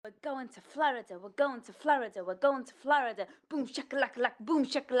going to Florida. We're going to Florida. We're going to Florida. Boom shakalaka laka. Boom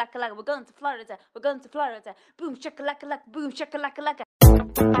shakalaka laka. We're going to Florida. We're going to Florida. Boom shakalaka laka. Boom shakalaka laka.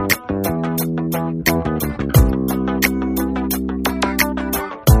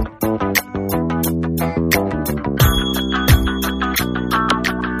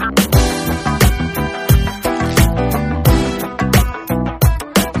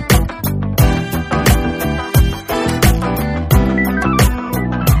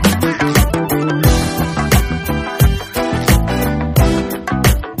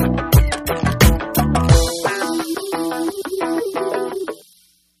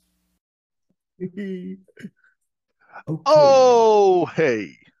 Okay. Oh,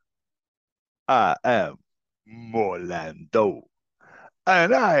 hey, I am Morlando,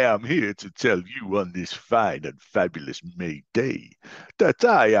 and I am here to tell you on this fine and fabulous May Day that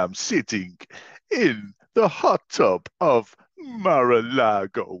I am sitting in the hot tub of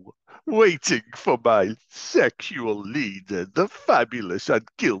Mar-a-Lago, waiting for my sexual leader, the fabulous and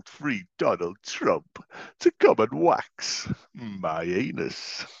guilt-free Donald Trump, to come and wax my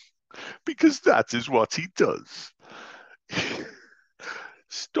anus, because that is what he does.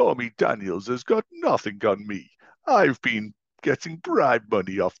 Stormy Daniels has got nothing on me. I've been getting bribe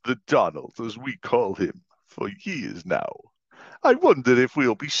money off the Donald, as we call him, for years now. I wonder if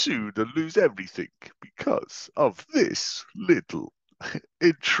we'll be sued and lose everything because of this little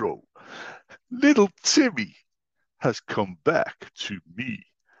intro. Little Timmy has come back to me.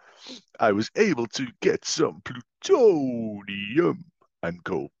 I was able to get some plutonium and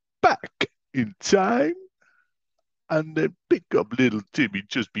go back in time and then pick up little Timmy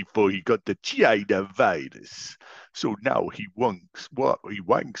just before he got the China virus. So now he wanks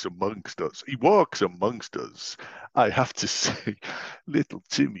amongst us. He walks amongst us. I have to say, little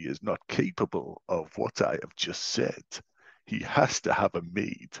Timmy is not capable of what I have just said. He has to have a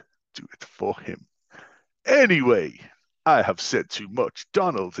maid do it for him. Anyway, I have said too much.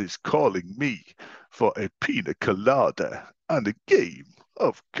 Donald is calling me for a pina colada and a game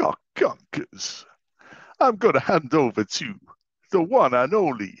of cock conkers. I'm going to hand over to the one and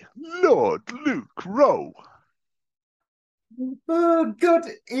only Lord Luke Rowe. Oh, good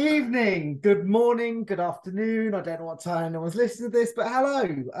evening, good morning, good afternoon. I don't know what time anyone's listening to this, but hello.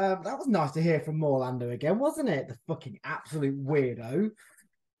 That was nice to hear from Morlando again, wasn't it? The fucking absolute weirdo.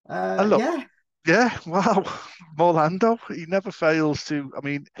 Hello. Yeah. Yeah, wow. Morlando, he never fails to. I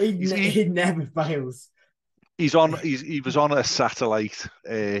mean, He never fails. He was on a satellite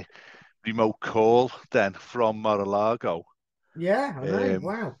remote call then from Mar-a-Lago. Yeah, I know.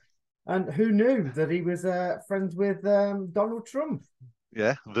 Wow. And who knew that he was friends with Donald Trump?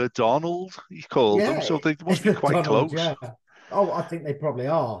 Yeah, the Donald, he called him, so they must be quite Donald, close. Yeah. Oh, I think they probably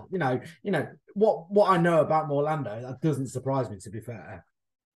are. You know what I know about Morlando, that doesn't surprise me, to be fair.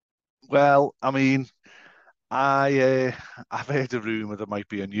 Well, I mean, I've heard a rumor there might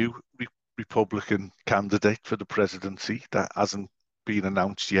be a new Republican candidate for the presidency that hasn't been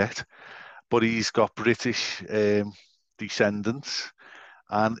announced yet, but he's got British descendants,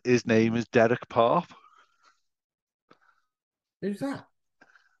 and his name is Derek Parp. Who's that?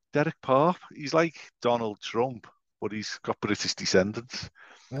 Derek Parp. He's like Donald Trump, but he's got British descendants.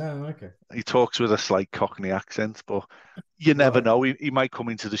 Oh, okay. He talks with a slight Cockney accent, but you never know. He might come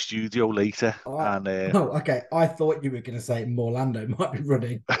into the studio later. Okay. I thought you were going to say Morlando might be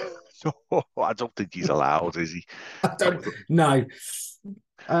running. No, I don't think he's allowed, is he? I don't. No.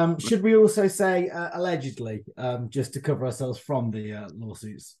 Should we also say allegedly, just to cover ourselves from the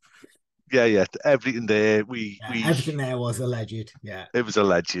lawsuits? Yeah. Everything there, everything there was alleged. Yeah, it was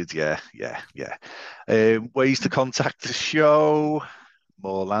alleged. Yeah. Ways to contact the show: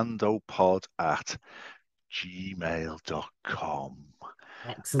 morlandopod@gmail.com.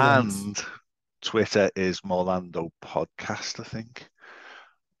 Excellent. And Twitter is Morlando Podcast, I think.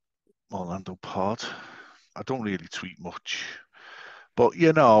 Morlando Pod. I don't really tweet much. But,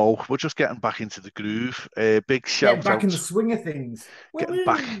 we're just getting back into the groove. Big shout out. Back in the swing of things. Getting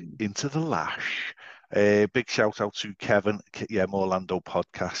back into the lash. Big shout out to Kevin. Yeah, Morlando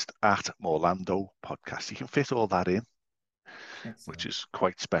Podcast @Morlando Podcast. You can fit all that in. Excellent. Which is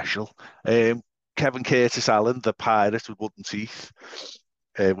quite special. Kevin Curtis Allen, the pirate with wooden teeth,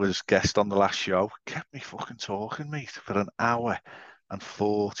 was guest on the last show. Kept me fucking talking, mate, for an hour and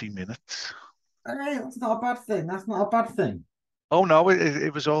 40 minutes. Hey, that's not a bad thing. That's not a bad thing. Oh no,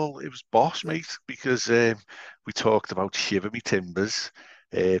 it was boss, mate, because we talked about Shiver Me Timbers,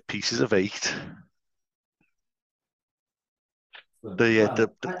 Pieces of 8.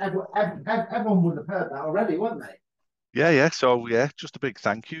 Everyone would have heard that already, wouldn't they? Yeah. So just a big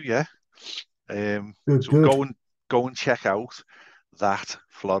thank you. Yeah. Good. Go and check out That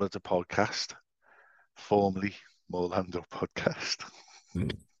Florida podcast, formerly Morlando podcast.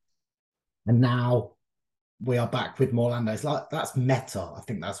 And now we are back with Morlando. It's like that's meta. I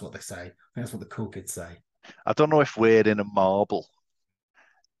think that's what they say. I think that's what the cool kids say. I don't know if we're in a marble,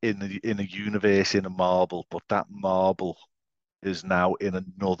 in a universe in a marble, but that marble is now in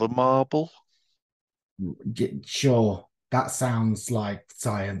another marble. Sure, that sounds like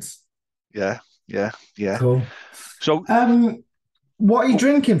science. Yeah. Cool. So, What are you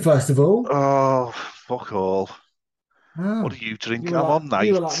drinking first of all? oh, fuck all. What Oh, are you drinking? I'm on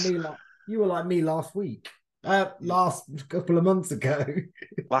you were like nights. me. You were like me last week. Last couple of months ago.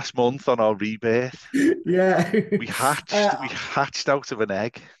 Last month on our rebirth, Yeah. we hatched out of an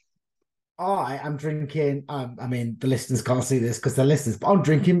egg. I am drinking. I mean, the listeners can't see this because they're listeners, but I'm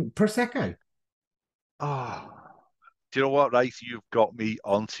drinking prosecco. Oh, do you know what? Right, you've got me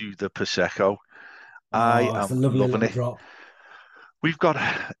onto the prosecco. I Oh, it's a am lovely loving little it. drop. We've got.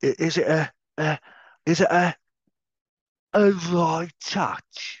 Is it a is it a right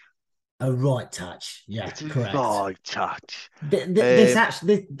touch? A right touch. Yeah, It's a correct. right touch.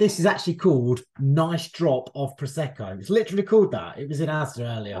 This is actually called Nice Drop of Prosecco. It's literally called that. It was in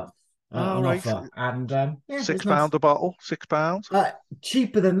Asda earlier All on right, offer, and yeah, six it's nice. pound a bottle. £6.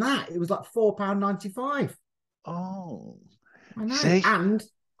 Cheaper than that. It was like £4.95. Oh, I know, see, and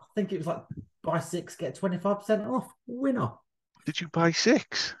I think it was like buy six get 25% off. Winner. did you buy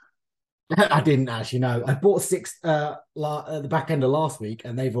six? I didn't actually know. I bought six at the back end of last week,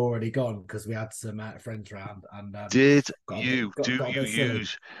 and they've already gone because we had some friends round and Did got a bit you got, do got a you bit silly.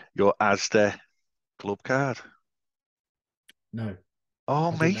 use your Asda club card? No, Oh,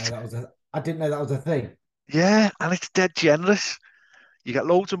 I didn't know mate, that was a. I didn't know that was a thing. yeah, and it's dead generous. You get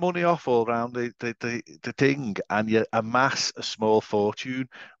loads of money off all around the thing, and you amass a small fortune.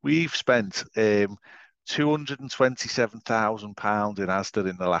 We've spent £227,000 in Asda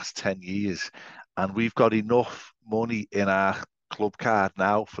in the last 10 years, and we've got enough money in our club card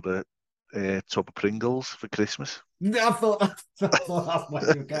now for the tub of Pringles for Christmas. I thought that's where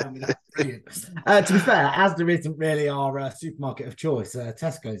you were going with that. Brilliant. To be fair, Asda isn't really our supermarket of choice.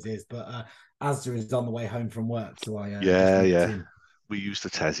 Tesco's is, but Asda is on the way home from work, so I just nipped Yeah. in We use the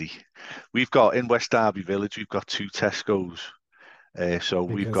Tessie. We've got in West Derby Village, we've got two Tesco's. So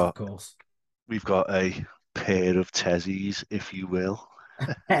because, of course, we've got a pair of Tessies, if you will.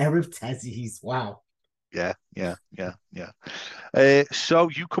 pair of Tezzies. Wow. Yeah. So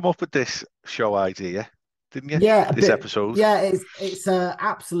you come up with this show idea, didn't you? Yeah, This but episode. yeah, it's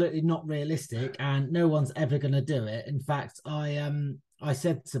absolutely not realistic, and no one's ever going to do it. In fact, I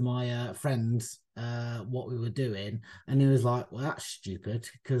said to my friends what we were doing, and he was like, "Well, that's stupid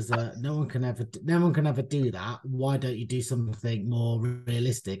because no one can ever do that. Why don't you do something more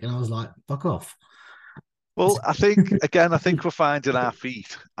realistic?" And I was like, "Fuck off." Well, I think we're finding our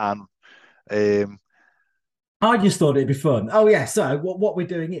feet, and um, I just thought it'd be fun. Oh yeah, so what we're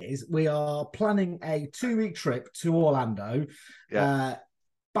doing is we are planning a 2 week trip to Orlando, yeah, uh,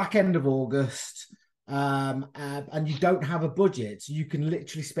 back end of August. And you don't have a budget, so you can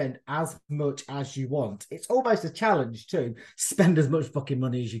literally spend as much as you want. It's almost a challenge too. Spend as much fucking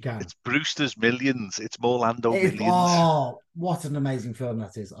money as you can. it's Brewster's Millions. It's Morlando It is, Millions. oh, what an amazing film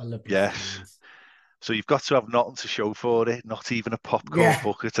that is! I love Brewster's Yes. Millions. So you've got to have nothing to show for it, not even a popcorn Yeah.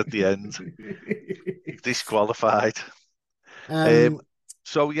 bucket at the end. You've disqualified. Um, um,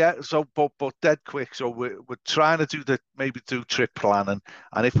 but dead quick. So we're trying to maybe do trip planning,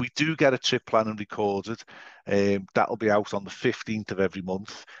 and if we do get a trip planning recorded, that'll be out on the 15th of every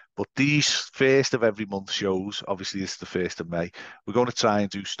month. But these first of every month shows, obviously it's the 1st of May. We're going to try and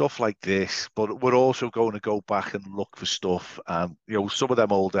do stuff like this, but we're also going to go back and look for stuff, and some of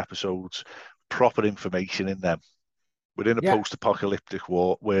them old episodes, proper information in them. We're in a yeah. post-apocalyptic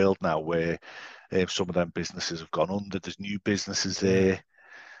world now where some of them businesses have gone under. There's new businesses Yeah.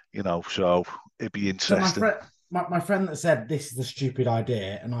 there, so it'd be So interesting. my friend that said this is a stupid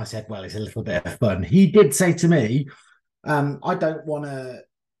idea, and I said, well, it's a little bit of fun. He did say to me, I don't want a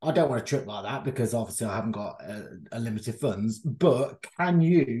trip like that because obviously I haven't got a limited funds. But can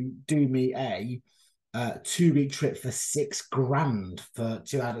you do me a 2 week trip for £6,000 for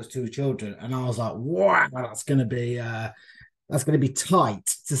 2 adults, 2 children? And I was like, wow, that's going to be tight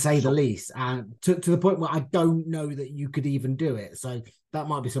to say the least, and to the point where I don't know that you could even do it. So that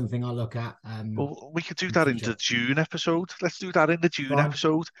might be something I look at. Well, we could do In that in future. the June episode. Let's do that in the June Fine.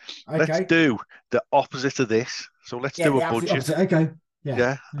 episode. Let's Okay. do the opposite of this. So let's Yeah, do the a absolute budget. opposite. Okay. Yeah,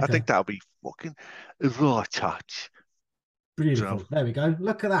 Yeah. I Okay. think that'll be fucking right touch. Beautiful. So, There we go.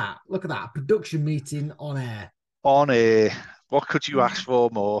 Look at that. Look at that. Production meeting on air. on air, what could you ask for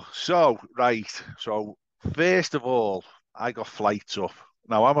more? So, right. So, first of all, I got flights up.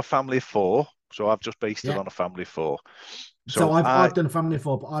 Now I'm a family of four, so I've just based it Yeah. on a family of four. So So I've done a family of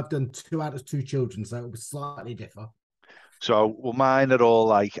four, but I've done 2 out of 2 children, so it was slightly different. well, mine are all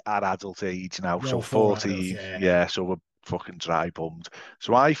like at adult age now, so You're 4 adults, 14. Yeah, so we're fucking dry bummed.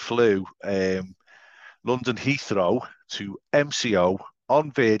 So I flew London Heathrow to MCO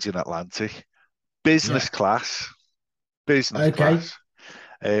on Virgin Atlantic, business Yeah. class, business Okay. class,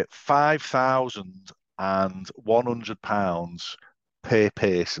 £5,100 per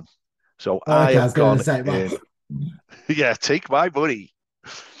person. So I Okay, I have was going to gone say, well, in. Yeah, take my money.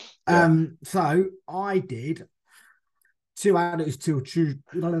 Yeah, so I did 2 out of 2,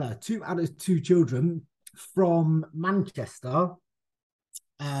 no, 2 out of 2 children from Manchester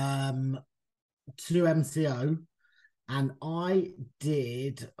to MCO, and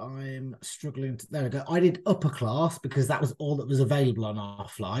I'm struggling to, there we go. I did upper class because that was all that was available on our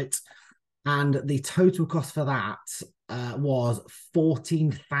flight. And the total cost for that was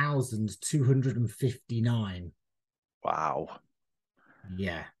 14,259. wow.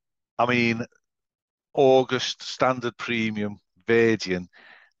 Yeah. I mean, August standard premium Virgin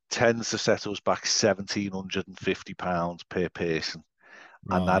tends to set us back £1,750 per person,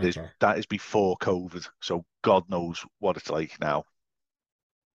 and Right. Okay. that is before COVID. So God knows what it's like now.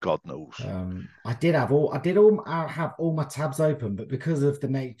 God knows. I have all my tabs open, but because of the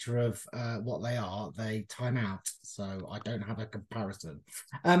nature of what they are, they time out, so I don't have a comparison.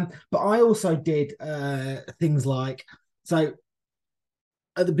 But I also did things like, so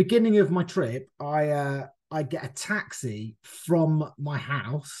at the beginning of my trip, I get a taxi from my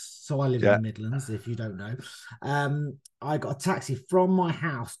house. So I live in Yeah, the Midlands, if you don't know. I got a taxi from my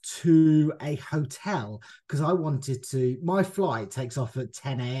house to a hotel because I wanted to. My flight takes off at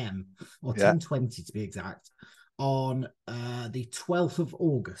 10 a.m. or yeah, 10:20 to be exact on the 12th of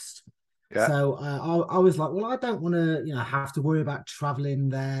August. yeah. So I was like, well, I don't want to, have to worry about traveling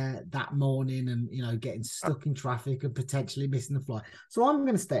there that morning and, getting stuck in traffic and potentially missing the flight. So I'm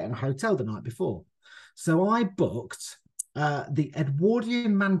going to stay in a hotel the night before. So I booked the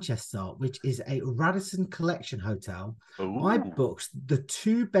Edwardian Manchester, which is a Radisson Collection hotel. I Ooh, booked the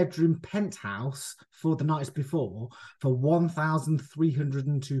 2-bedroom penthouse for the nights before for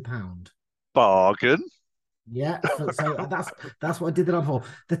 £1,302. bargain. Yeah, so that's what I did the night before.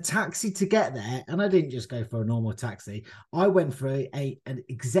 The taxi to get there, and I didn't just go for a normal taxi. I went for an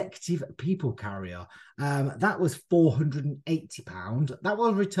executive people carrier. That was £480. That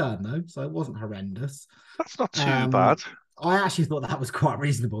was return though, so it wasn't horrendous. That's not too bad. Um, I actually thought that was quite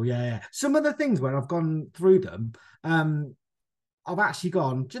reasonable. Yeah, yeah. Some of the things where I've gone through them, I've actually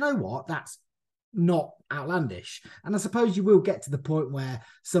gone, do you know what? That's not outlandish. And I suppose you will get to the point where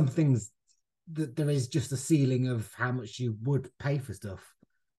some things that there is just a ceiling of how much you would pay for stuff.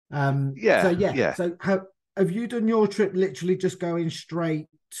 So Yeah, yeah. yeah. So have you done your trip literally just going straight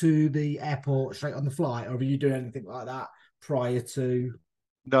to the airport, straight on the flight, or have you done anything like that prior to?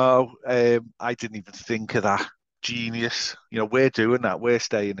 No, I didn't even think of that. Genius. We're doing that. We're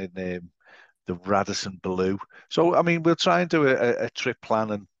staying in the Radisson Blue. So, I mean, we'll try and do a trip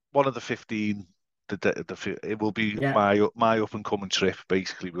plan, and one of the 15, it will be Yeah, my up and coming trip.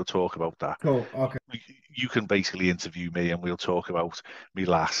 Basically, we'll talk about that. cool. Okay. You can basically interview me, and we'll talk about me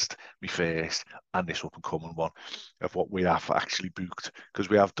last, me first, and this up and coming one of what we have actually booked, because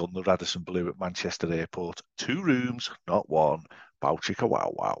we have done the Radisson Blue at Manchester Airport. 2 rooms, not one. Bow chicka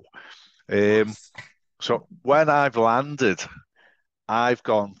wow wow. Um, Nice. so when I've landed, I've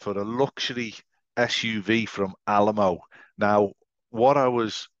gone for a luxury SUV from Alamo. Now, what I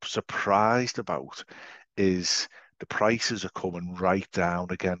was surprised about is the prices are coming right down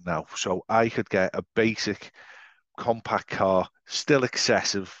again now. So I could get a basic compact car, still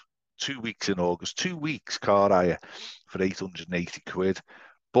excessive, 2 weeks in August, 2 weeks car hire for 880 quid.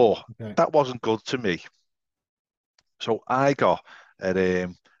 But Okay. that wasn't good to me. So I got a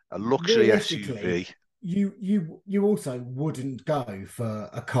luxury Realistically, SUV. you also wouldn't go for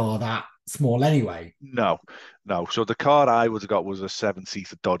a car that small anyway. No, no. So the car I would have got was a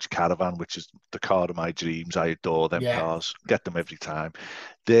 7-seater Dodge Caravan, which is the car of my dreams. I adore them Yeah. cars. Get them every time.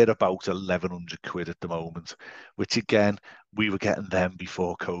 They're about 1,100 quid at the moment, which again, we were getting them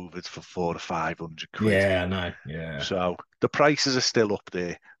before COVID for 400 to 500 quid. Yeah, I know. Yeah. So the prices are still up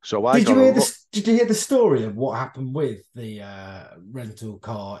there. So I Did got you a hear look. this? Did you hear the story of what happened with the rental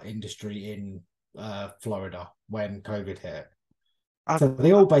car industry in Florida when COVID hit? I, So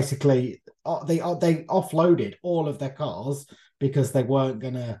they all basically they offloaded all of their cars because they weren't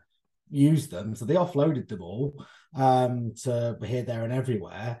going to use them. So they offloaded them all to here, there, and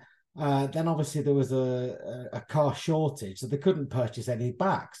everywhere. Then obviously there was a car shortage, so they couldn't purchase any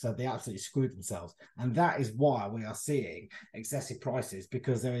back, so they absolutely screwed themselves. And that is why we are seeing excessive prices,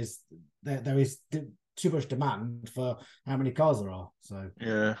 because there is too much demand for how many cars there are. So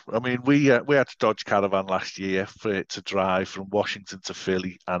Yeah, I mean, we had to Dodge Caravan last year for it to drive from Washington to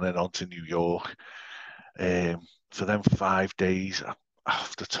Philly and then on to New York. For them 5 days,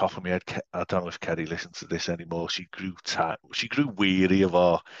 off the top of my head, I don't know if Kerry listens to this anymore. She grew weary of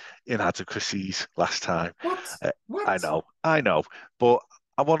our inadequacies last time. what? Uh, What? I know, but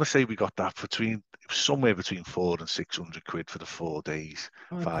I want to say we got that somewhere between 400 and 600 quid for the 4 days,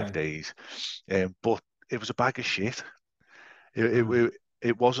 five Okay. days. But it was a bag of shit. It, Oh, it,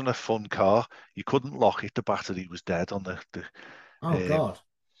 it wasn't a fun car. You couldn't lock it. The battery was dead on oh um, God.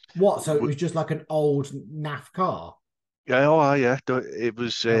 What? So it w- was just like an old NAF car? yeah, oh yeah. It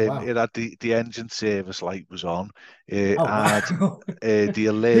was. Oh It wow. had the engine service light was on. Oh Had wow.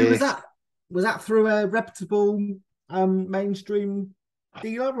 the Who was alert. that? Was that through a reputable mainstream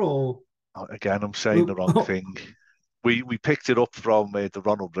dealer or? Again, I'm saying the wrong thing. We picked it up from the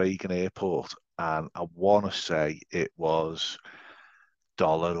Ronald Reagan Airport, and I want to say it was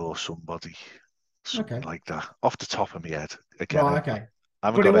Dollar or something Okay. like that. Off the top of my head. Again, Right, okay. I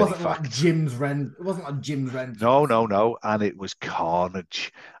haven't But it got any wasn't like facts. Jim's No, Rentals. no, no. And it was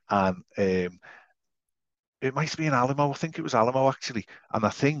carnage. And it might be in Alamo. I think it was Alamo actually. And I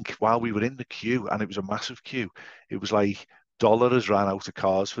think while we were in the queue, and it was a massive queue, it was like Dollar has ran out of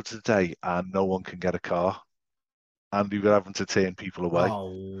cars for today, and no one can get a car. And we were having to turn people away.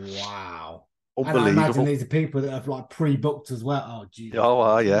 Oh wow. And I imagine Unbelievable. these are people that have like pre-booked as well. Oh Jesus Oh,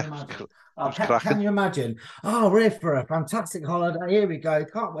 Christ. Can you yeah. imagine? It Oh, was cracking. can you imagine? Oh, we're here for a fantastic holiday. Here we go.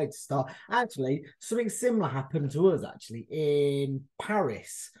 Can't wait to start. Actually, something similar happened to us actually in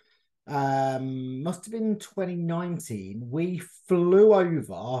Paris. Must have been 2019. We flew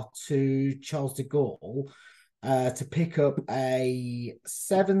over to Charles de Gaulle to pick up a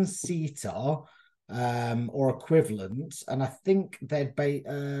seven-seater or equivalent, and I think they'd be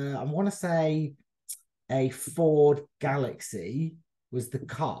I want to say a Ford Galaxy was the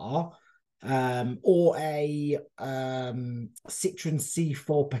car, or a Citroen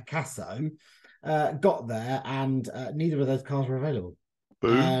C4 Picasso. Got there, and neither of those cars were available.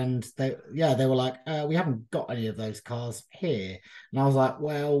 Boom. And they were like, we haven't got any of those cars here. And I was like,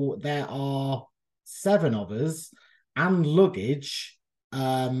 well, there are seven of us and luggage.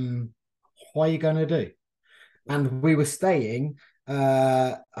 What are you going to do? And we were staying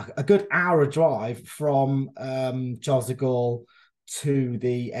a good hour drive from Charles de Gaulle to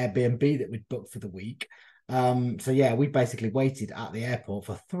the Airbnb that we'd booked for the week. So yeah, we basically waited at the airport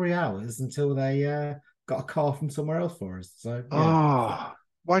for 3 hours until they got a car from somewhere else for us. So yeah, Oh,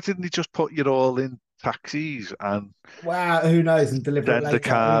 why didn't he just put you all in taxis and wow, who knows, and deliver it send the later. Who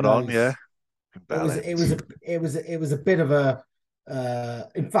car on? Yeah. knows? Bellends. It was a bit of a.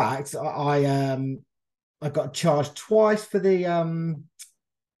 In fact, I got charged twice for the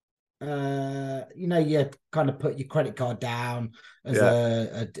you kind of put your credit card down as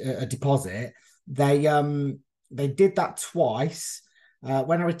Yeah. a deposit. They did that twice.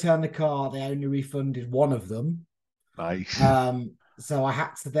 When I returned the car, they only refunded one of them. Nice. So I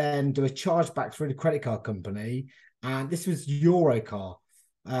had to then do a chargeback through the credit card company, and this was Eurocar,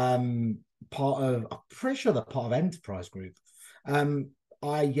 part of, I'm pretty sure they're part of Enterprise Group.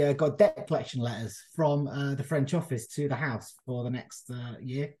 I got debt collection letters from the French office to the house for the next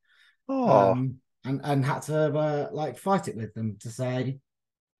year, Oh, and had to like fight it with them to say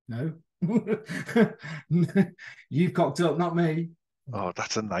no, you've cocked up, not me. oh,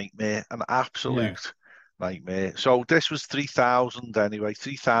 that's a nightmare. An Yeah, absolute nightmare. So this was 3,000 anyway,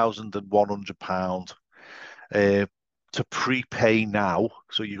 £3,100 to prepay now.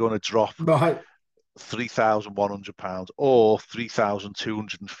 So you're going to drop right. £3,100 or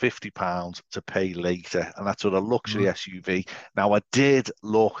 £3,250 to pay later. And that's on a luxury Right. SUV. Now, I did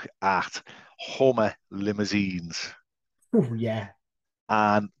look at Hummer limousines. Oh yeah.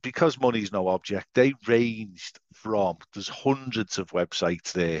 And because money's no object, they ranged from, there's hundreds of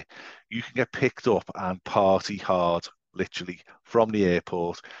websites there. You can get picked up and party hard, literally, from the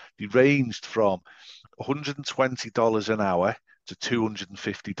airport. They ranged from $120 an hour to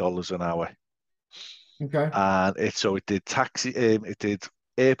 $250 an hour. Okay. And it did it did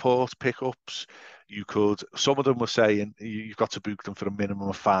airport pickups. Some of them were saying you've got to book them for a minimum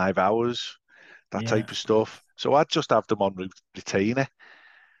of 5 hours, that Yeah. type of stuff. So I'd just have them on retainer,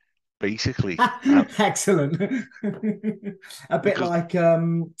 basically. And Excellent. A bit because, like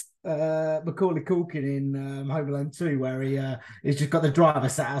Macaulay Culkin in Home Alone 2, where he's just got the driver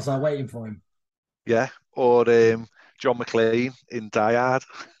sat outside waiting for him. yeah, or John McClane in Die Hard.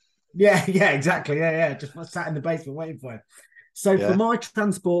 Yeah, yeah, exactly. Yeah. Just sat in the basement waiting for him. So for Yeah. my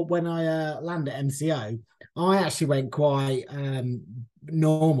transport, when I land at MCO, I actually went quite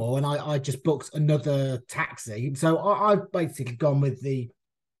normal, and I just booked another taxi. So I've basically gone with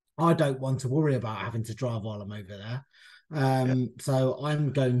I don't want to worry about having to drive while I'm over there. Yeah. So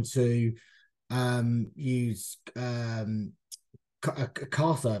I'm going to use a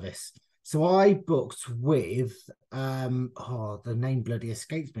car service. So I booked with the name bloody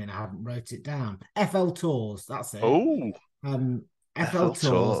escapes me and I haven't wrote it down. FL Tours, that's it. Oh, Um FL FL Tours.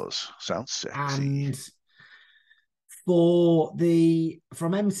 Tours. Sounds sexy. And for the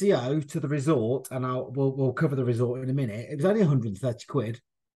from MCO to the resort, and we'll cover the resort in a minute. It was only 130 quid.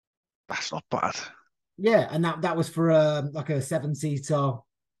 That's not bad. Yeah, and that was for like a 7-seater.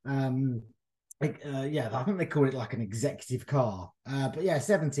 Yeah, I think they call it like an executive car. But yeah,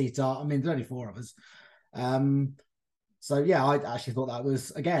 7-seater. I mean, there's only four of us. Um, so yeah, I actually thought that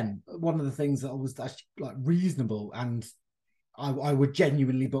was again one of the things that was actually like reasonable, and I would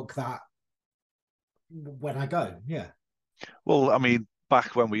genuinely book that when I go. Yeah. Well, I mean,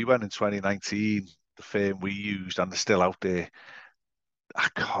 back when we went in 2019, the firm we used, and they're still out there, I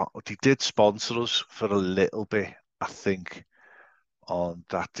can't, they did sponsor us for a little bit, I think, on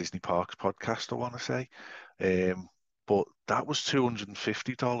that Disney Parks podcast, I want to say. But that was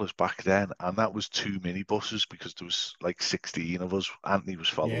 $250 back then, and that was two minibuses because there was like 16 of us. Anthony was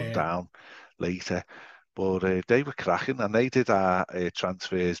following Yeah. down later. But they were cracking, and they did our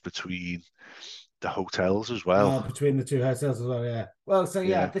transfers between the hotels as well. Between the two hotels as well, yeah. Well, so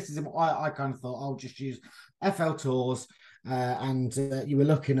yeah, Yeah, this is I kind of thought I'll just use FL Tours, and you were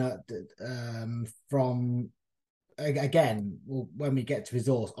looking at from again when we get to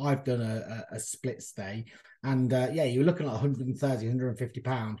resorts. I've done a split stay, and yeah, you were looking at 130, 150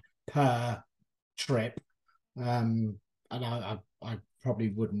 pound per trip, and I probably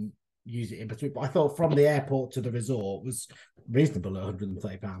wouldn't use it in between, but I thought from the airport to the resort was reasonable at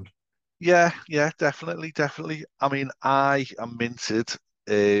 130 pound. yeah, definitely, definitely. I mean, I am minted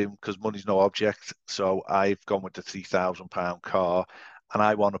because money's no object, so I've gone with the £3,000 car, and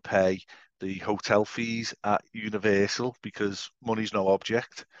I want to pay the hotel fees at Universal because money's no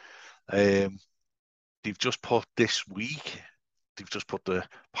object. Um, they've just put this week, they've just put the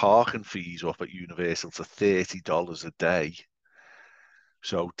parking fees up at Universal to $30 a day.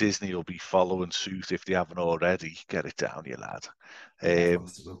 So Disney will be following suit if they haven't already. Get it down, you lad. Yeah, of Um,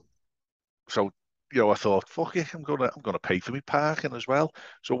 course it will. so I thought, fuck it, I'm gonna pay for my parking as well.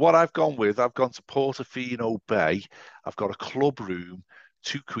 So what I've gone with, I've gone to Portofino Bay. I've got a club room,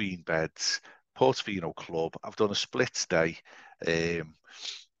 two queen beds, Portofino Club. I've done a split stay, um,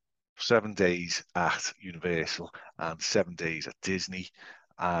 7 days at Universal and 7 days at Disney,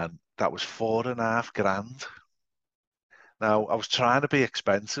 and that was 4.5 grand. Now I was trying to be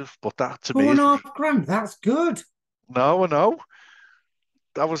expensive, but that to me Four and is a half grand. That's good. no, I know.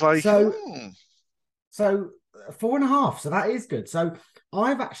 I was like, So So 4.5. So that is good. So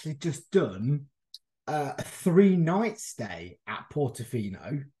I've actually just done a 3-night stay at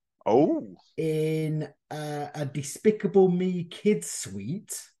Portofino oh, in a Despicable Me kids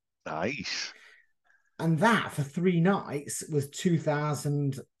suite, nice. and that for 3 nights was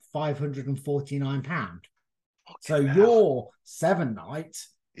 £2,549. So Fucking hell. your 7 night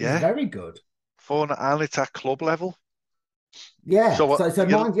is Yeah, very good. and it's at club level. Yeah. So So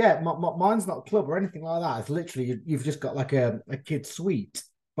you mine, yeah, mine's not a club or anything like that. It's literally you've just got like a kid suite.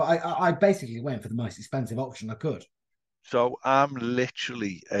 But I basically went for the most expensive option I could. so I'm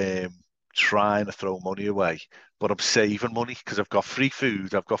literally trying to throw money away, but I'm saving money because I've got free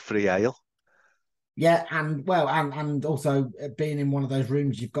food, I've got free ale. Yeah, and well, and also being in one of those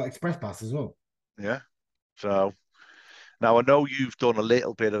rooms, you've got express pass as well. Yeah. So now I know you've done a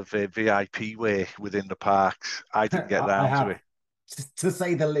little bit of VIP work within the parks. I didn't get I round to have, it. to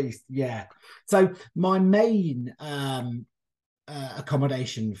say the least. Yeah. So my main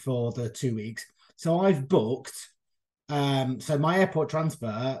accommodation for the 2 weeks. So I've booked. So my airport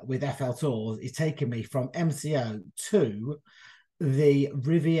transfer with FL Tours is taking me from MCO to the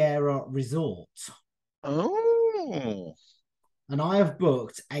Riviera Resort. Oh, And I have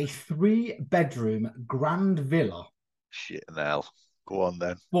booked a 3-bedroom grand villa shit in hell. Go on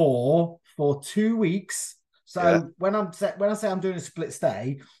then. for 2 weeks. Yeah. So when I say I'm doing a split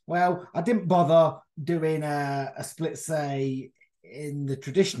stay, well, I didn't bother doing a split stay in the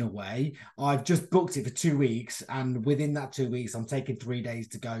traditional way. I've just booked it for 2 weeks, and within that 2 weeks, I'm taking 3 days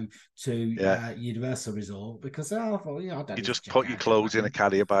to go to Yeah. Universal Resort because I thought, I don't You need to just check put your out, check clothes back in a in.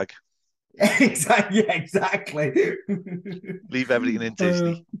 carrier bag, Exactly, yeah, exactly. leave everything in Uh,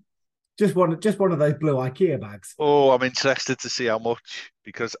 Disney. Just one of those blue IKEA bags. Oh, I'm interested to see how much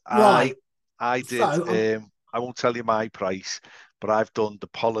because Right. I did. So I won't tell you my price, but I've done the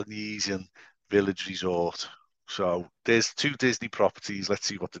Polynesian Village Resort. So there's two Disney properties. Let's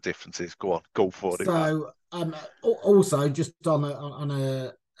see what the difference is. Go on, go for it, man. Also just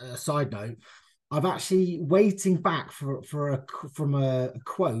a side note, I've actually waiting back from a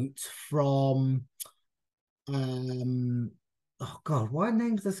quote from oh God, why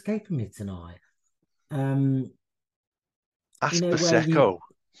name's escaping me tonight? Um, Ask where you Prosecco.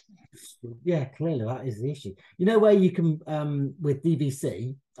 yeah, clearly that is the issue. You know where you can with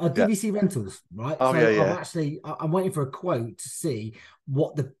DVC, Yeah. DVC rentals, right? Oh yeah, So yeah. I'm waiting for a quote to see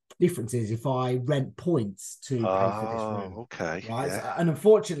what the difference is if I rent points to pay for this Oh, room, okay. right? Yeah. And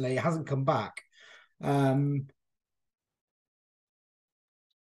unfortunately, it hasn't come back. Um,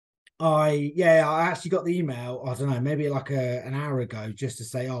 I actually got the email. I don't know, maybe like an hour ago, just to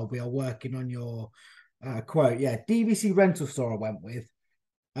say, oh, we are working on your quote. Yeah, DVC rental store I went with.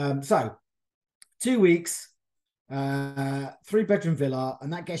 So 2 weeks, 3-bedroom villa,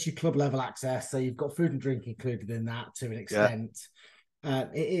 and that gets you club level access. So you've got food and drink included in that to an Yeah. extent.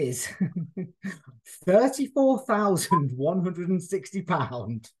 It is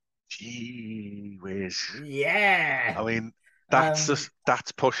 £34,160. Gee whiz. Yeah. I mean, Um, that's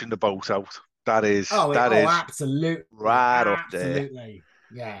pushing the boat out. That is oh, absolutely, right up there. absolutely.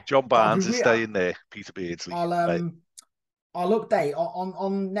 Yeah. John But Barnes is staying there. Peter Beardsley. I'll Right. I'll update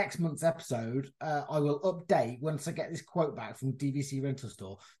on next month's episode. I will update once I get this quote back from DVC Rental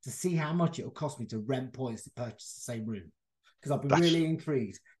Store to see how much it will cost me to rent points to purchase the same room. Because I've been That's. really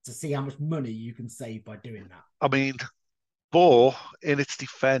intrigued to see how much money you can save by doing that. I mean, but in its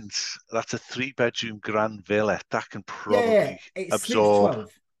defence, that's a 3-bedroom grand villa that can Yeah, probably it sleeps absorb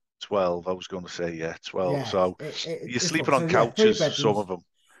 12. 12. I was going to say, yeah, 12. Yeah, So you're it's what. sleeping on So yeah, three couches, some of bedrooms. them.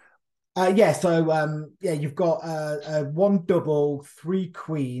 You've got one double, three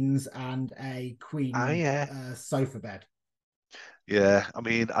queens, and a Ah, queen yeah. sofa bed. Yeah. I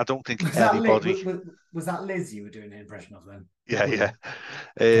mean, I don't think Was that anybody. was that Liz you were doing an impression of then? The Yeah, yeah. queen.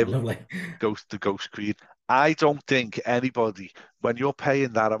 Okay, Um, lovely. the Ghost Queen. I don't think anybody, when you're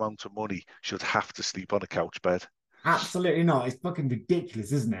paying that amount of money, should have to sleep on a couch bed. Absolutely not. It's fucking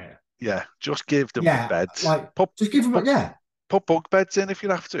ridiculous, isn't it? Yeah, just give them Yeah, beds. like just give them. Put, Yeah, put bunk beds in if you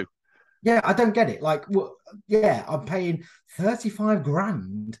have to. yeah. I don't get it. Like, yeah, I'm paying 35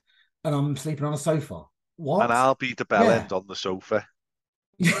 grand and I'm sleeping on a sofa. And What? I'll be the bell Yeah, end on the sofa.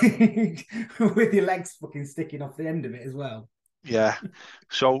 with your legs fucking sticking off the end of it as well. Yeah.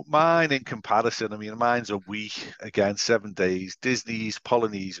 So mine in comparison, I mean, mine's a week, again, 7 days, Disney's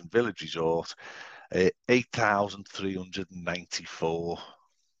Polynesian Village Resort, 8,394.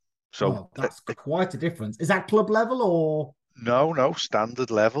 So Oh, that's quite a difference. Is that club level or no,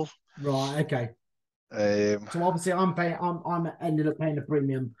 standard level. right? Okay. Um, So obviously, I'm ended up paying a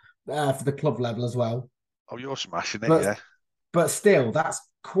premium for the club level as well. oh, you're smashing it, But yeah. still, that's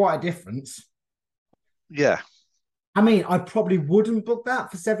quite a difference. Yeah. I mean, I probably wouldn't book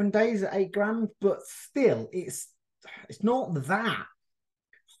that for 7 days at 8 grand, but still, it's not that.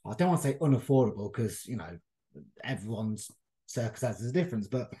 I don't want to say unaffordable because everyone's circumstances are different,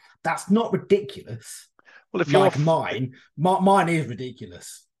 but that's not ridiculous. Well, if you're, Like mine is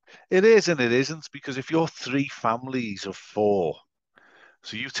ridiculous. it is and it isn't, because if you're three families of four,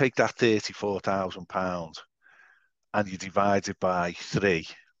 so you take that £34,000 and you divide it by three,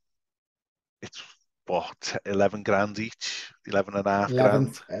 it's what, 11 grand each, 11 and a half 11,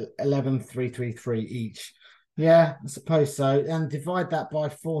 grand. 11,333 each. Yeah, I suppose so. And divide that by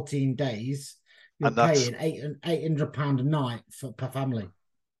 14 days, you're And that's, paying £800 a night per family.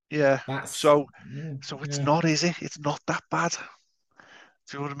 yeah. That's So, yeah, so it's yeah. not, is it? It's not that bad.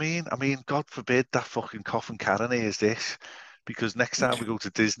 Do you know what I mean? I mean, God forbid that fucking coffin Karen is this, because next time we go to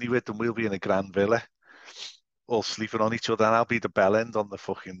Disney with them, we'll be in a grand villa, all sleeping on each other, and I'll be the bell end on the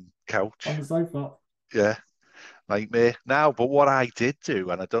fucking couch. On the sofa. Yeah, nightmare. Now, but what I did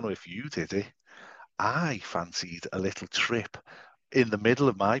do, and I don't know if you did it, I fancied a little trip in the middle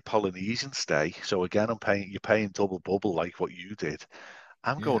of my Polynesian stay. So again, you're paying double bubble like what you did.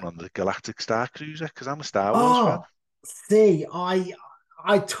 I'm Yeah. going on the Galactic Star Cruiser because I'm a Star Wars fan. Oh, see, I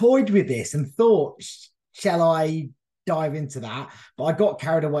toyed with this and thought, shall I dive into that? But I got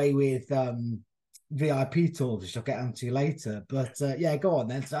carried away with VIP tours, which I'll get onto later. But yeah, go on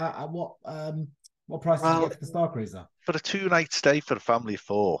then. So, what price did you Well, get for the Star Cruiser? for a 2 night stay for a family of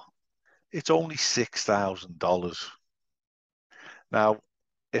four, it's only $6,000. Now,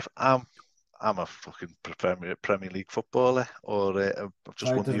 if I'm a fucking Premier League footballer, or I've So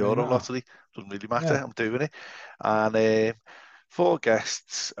just it won the doesn't really Euro matter. lottery, doesn't really matter. Yeah. I'm doing it, and 4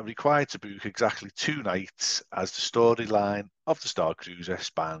 guests are required to book exactly 2 nights as the storyline of the Star Cruiser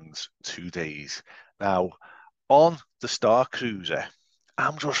spans 2 days. Now, on the Star Cruiser,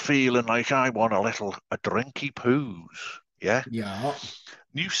 I'm just feeling like I want a drinky poos. Yeah. Yeah.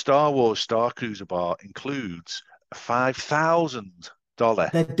 New Star Wars Star Cruiser bar includes a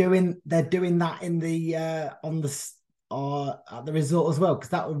 $5,000. They're doing that in the on the at the resort as well, because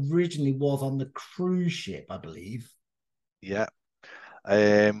that originally was on the cruise ship, I believe. Yeah.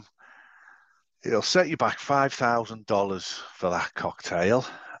 It'll set you back $5,000 for that cocktail.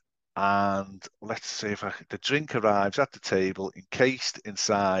 And let's see if the drink arrives at the table encased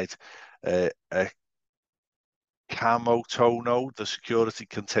inside a Camo Tono, the security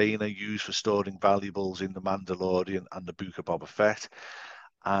container used for storing valuables in The Mandalorian and the Book of Boba Fett,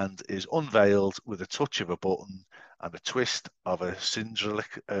 and is unveiled with a touch of a button and a twist of a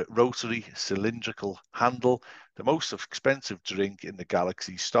rotary cylindrical handle. The most expensive drink in the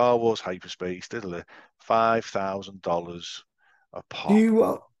galaxy, Star Wars hyperspace, $5,000 a pop.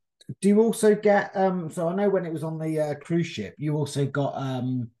 Do you also get so I know when it was on the cruise ship, you also got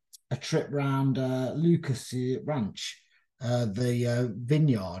a trip round Lucas Ranch, the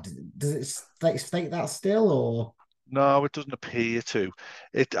vineyard. Does it state that still, or? No, it doesn't appear to.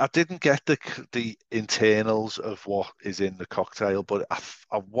 I didn't get the internals of what is in the cocktail, but I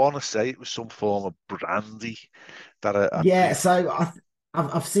want to say it was some form of brandy that Yeah, so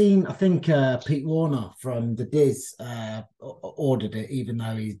I've seen. I think Pete Warner from the Diz ordered it, even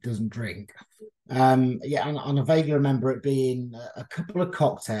though he doesn't drink. Yeah, and I vaguely remember it being a couple of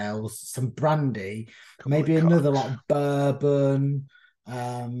cocktails, some brandy, maybe another like bourbon.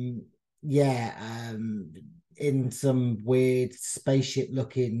 Yeah, in some weird spaceship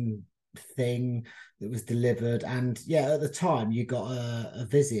looking thing that was delivered. And yeah, at the time you got a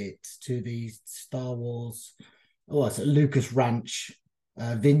visit to the Star Wars, it's a Lucas Ranch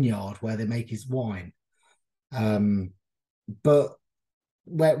vineyard where they make his wine. But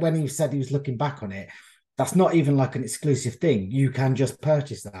when he said he was looking back on it, that's not even like an exclusive thing. You can just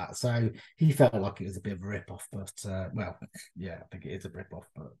purchase that. So he felt like it was a bit of a rip-off, but well, yeah, I think it is a rip-off,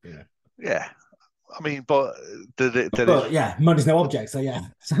 but yeah. Yeah. I mean, but yeah, money's no object, so yeah.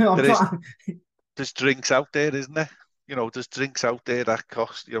 So I'm trying. There's drinks out there, isn't there? There's drinks out there that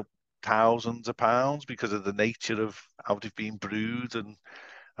cost, thousands of pounds because of the nature of how they've been brewed and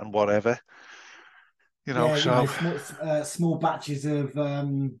whatever. Small batches of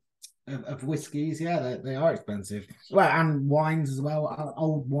whiskies, yeah, they are expensive. Well, and wines as well,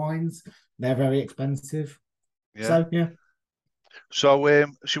 old wines, they're very expensive. Yeah. So yeah. So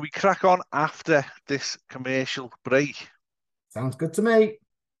should we crack on after this commercial break? Sounds good to me.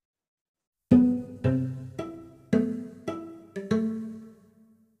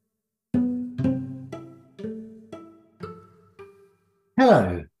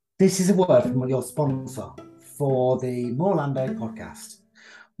 Hello, this is a word from your sponsor for the Morlando podcast.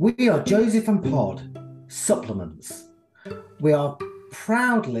 We are Joseph and Pod Supplements. We are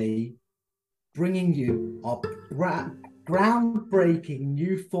proudly bringing you our groundbreaking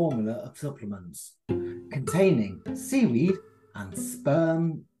new formula of supplements containing seaweed and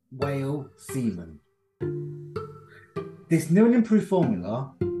sperm whale semen. This new and improved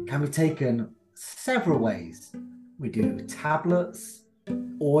formula can be taken several ways. We do tablets,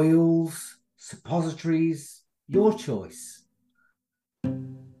 oils, suppositories, your choice.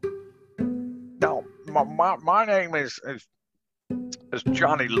 Now, my name is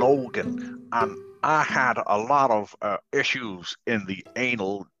Johnny Logan, and I had a lot of issues in the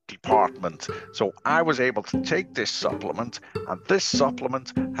anal department. So I was able to take this supplement, and this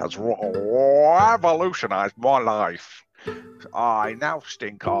supplement has revolutionized my life. I now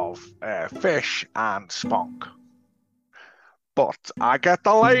stink of fish and spunk. But I get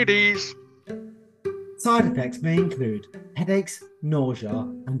the ladies. Side effects may include headaches, nausea,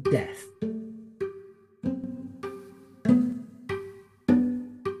 and death.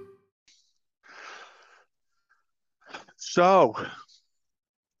 So,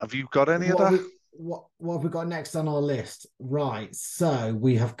 have you got any of that? What have we got next on our list? Right, so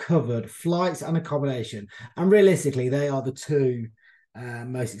we have covered flights and accommodation, and realistically, they are the two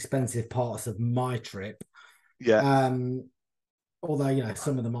most expensive parts of my trip. Yeah. Although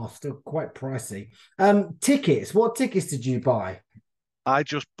some of them are still quite pricey. Tickets. What tickets did you buy? I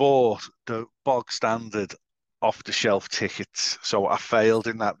just bought the bog standard off-the-shelf tickets, so I failed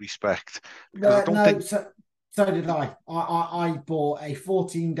in that respect. So did I. I bought a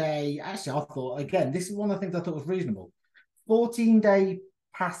 14-day. Actually, I thought, again, this is one of the things I thought was reasonable. 14-day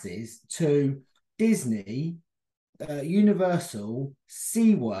passes to Disney, Universal,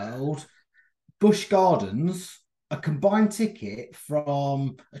 SeaWorld, Busch Gardens, a combined ticket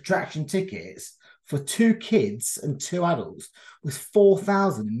from attraction tickets for 2 kids and 2 adults was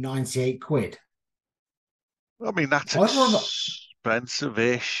 4,098 quid. I mean, that's I thought,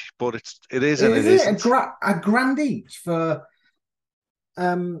 expensive-ish, but it is and it is it isn't. a grand each for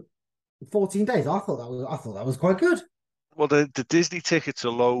 14 days? I thought that was quite good. Well, the Disney tickets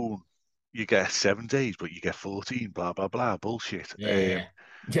alone, you get 7 days, but you get 14, blah, blah, blah, bullshit. Yeah.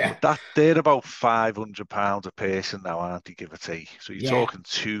 Yeah. But they're about £500 a person now, aren't they, give or take? So you're Yeah. talking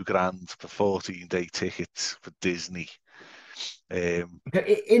 £2,000 for 14-day tickets for Disney.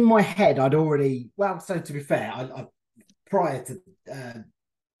 In my head, I'd already, so to be fair, I prior to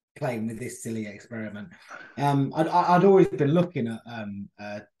playing with this silly experiment, I'd always been looking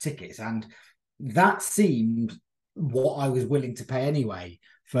at tickets, and that seemed what I was willing to pay anyway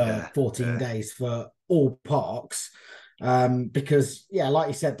for 14 days for all parks. Because like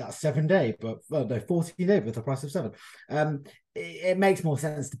you said, that's 7 day, but 14 days with the price of 7. It makes more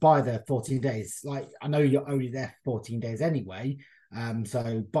sense to buy the 14 days. Like, I know you're only there for 14 days anyway.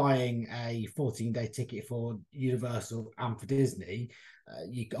 So buying a 14-day ticket for Universal and for Disney,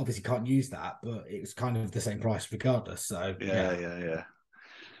 you obviously can't use that, but it was kind of the same price regardless. So yeah.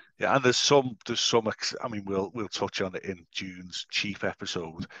 And there's some. I mean, we'll touch on it in June's cheap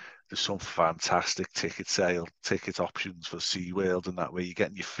episode. There's some fantastic ticket options for SeaWorld, and that way you're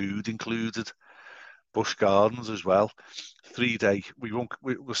getting your food included. Busch Gardens as well. 3-day. We'll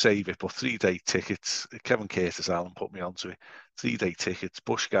save it, but 3-day tickets. Kevin Curtis Allen put me onto it. 3-day tickets.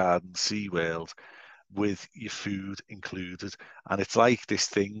 Busch Gardens, SeaWorld, with your food included, and it's like this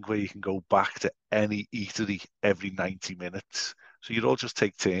thing where you can go back to any eatery every 90 minutes. So you'd all just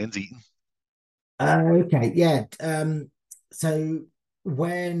take turns eating. Okay, yeah. So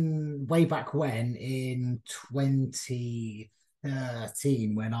way back when in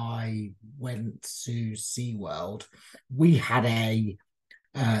 2013, when I went to SeaWorld, we had a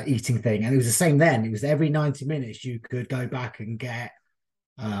eating thing, and it was the same then. It was every 90 minutes you could go back and get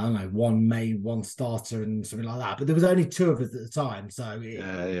I don't know, one main, one starter, and something like that. But there was only 2 of us at the time, so we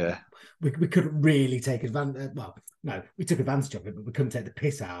couldn't really take advantage. Well, no, we took advantage of it, but we couldn't take the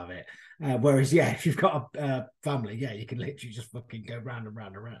piss out of it. Whereas, if you've got a family, you can literally just fucking go round and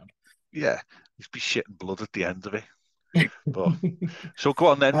round and round. Yeah, you'd be shitting blood at the end of it. But so go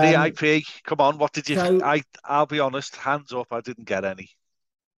on then, VIP. Come on, what did you? I'll be honest, hands up, I didn't get any.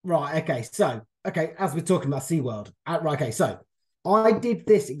 Right. Okay. So as we're talking about SeaWorld, right. Okay. So I did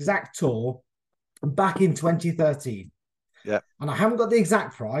this exact tour back in 2013. Yeah. And I haven't got the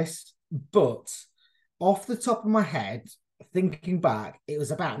exact price, but off the top of my head, thinking back, it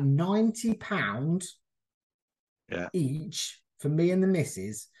was about £90 each for me and the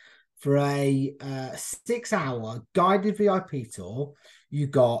missus for a 6-hour guided VIP tour. You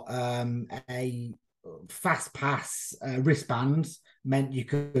got a fast pass wristbands, meant you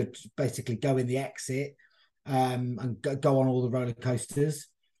could basically go in the exit and go on all the roller coasters.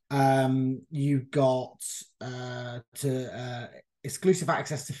 You got exclusive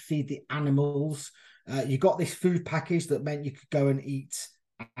access to feed the animals. You got this food package that meant you could go and eat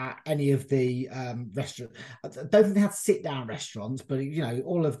at any of the restaurants. I don't think they had sit-down restaurants, but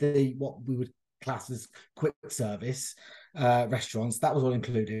all of the what we would class as quick service restaurants, that was all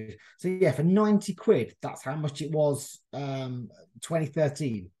included. So for 90 quid, that's how much it was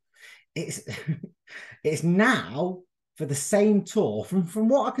 2013. It's now for the same tour, from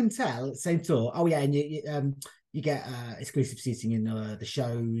what I can tell, same tour. Oh yeah, and you get exclusive seating in the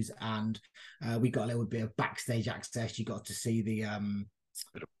shows, and we got a little bit of backstage access. You got to see the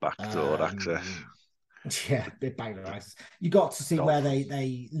bit of backdoor access. Yeah, a bit backdoor access. You got to see where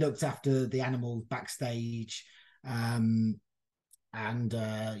they looked after the animals backstage, and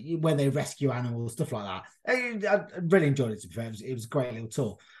when they rescue animals, stuff like that. I really enjoyed it. To be fair, it was a great little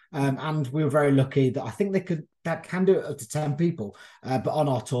tour. And we were very lucky that I think that can do it up to 10 people. But on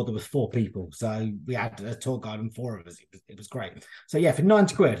our tour, there was 4 people. So we had a tour guide and 4 of us. It was great. So for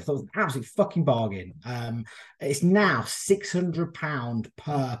 90 quid, I thought it was an absolute fucking bargain. It's now £600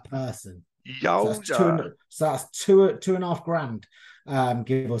 per person. So that's £2.5 grand,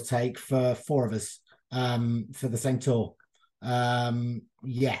 give or take, for 4 of us for the same tour. I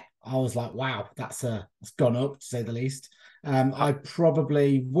was like, wow, it's gone up, to say the least. I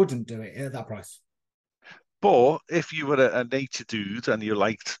probably wouldn't do it at that price. But if you were a nature dude and you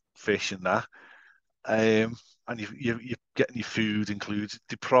liked fish and that, and you're getting your food included,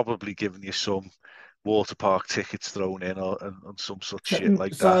 they're probably giving you some water park tickets thrown in and some such shit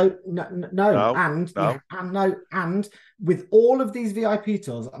like that. So and with all of these VIP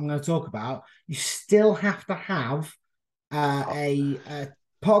tours I'm going to talk about, you still have to have a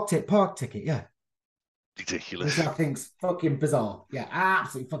park ticket. Yeah. Ridiculous. which I think's fucking bizarre. Yeah,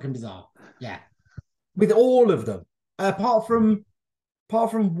 absolutely fucking bizarre. Yeah, with all of them, apart from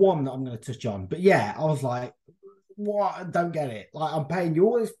one that I'm going to touch on. But yeah, I was like, what? I don't get it. Like, I'm paying you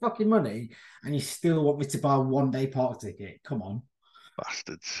all this fucking money, and you still want me to buy a 1-day park ticket? Come on.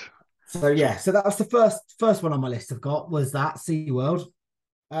 Bastards. So yeah, so that was the first one on my list I've got was that SeaWorld.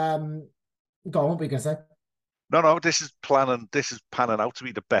 Go on, what were you gonna say? No, this is panning out to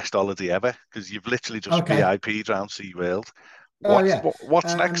be the best holiday ever because you've literally just Okay. VIP'd around SeaWorld. Oh yeah.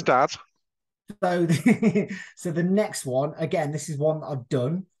 What's next, Dad? So, so the next one, again, this is one that I've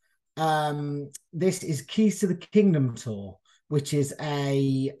done. This is Keys to the Kingdom tour, which is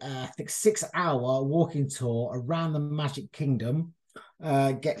I think 6-hour walking tour around the Magic Kingdom.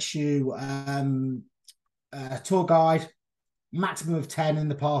 Gets you a tour guide, maximum of 10 in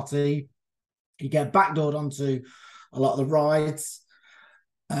the party. You get backdoored onto a lot of the rides.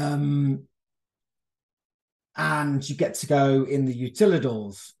 And you get to go in the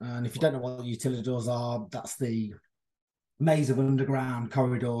Utilidors. And if you don't know what the Utilidors are, that's the maze of underground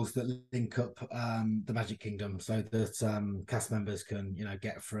corridors that link up the Magic Kingdom so that cast members can,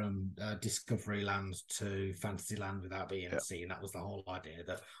 get from Discoveryland to Fantasyland without being seen. That was the whole idea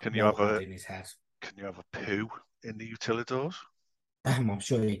that Walt had in his head. Can you have a poo in the Utilidors? I'm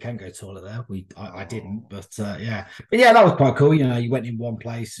sure you can go toilet there. I didn't, but yeah. But yeah, that was quite cool. You went in one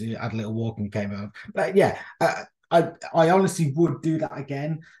place, you had a little walk and came out. But yeah, I honestly would do that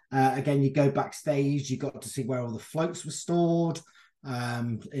again. Again, you go backstage, you got to see where all the floats were stored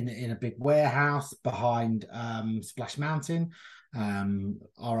in a big warehouse behind Splash Mountain.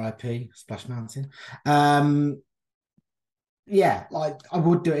 RIP Splash Mountain. Yeah, like I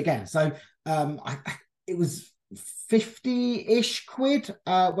would do it again. So it was 50-ish quid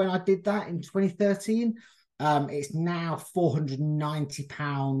when I did that in 2013. It's now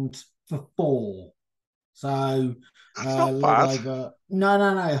 £490 for 4. So that's not bad. Over, no,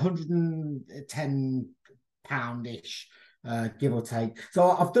 £110-ish, give or take.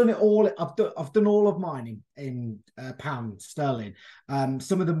 So I've done it all. I've done all of mine in pounds sterling.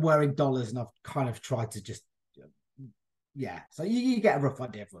 Some of them were in dollars, and I've kind of tried to just. Yeah, so you get a rough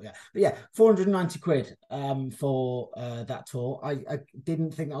idea for it. Yeah, but yeah, 490 quid for that tour. I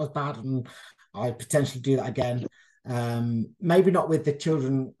didn't think that was bad, and I potentially do that again. Maybe not with the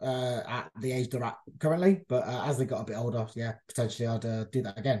children at the age they're at currently, but as they got a bit older, yeah, potentially I'd do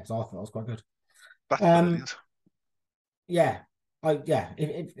that again. So I thought it was quite good. That's brilliant. Yeah,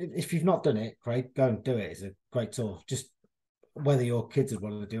 if you've not done it, Craig, go and do it. It's a great tour. Just whether your kids would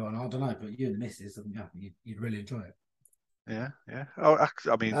want to do it or not, I don't know, but you and the missus, you'd really enjoy it. Yeah. Oh, I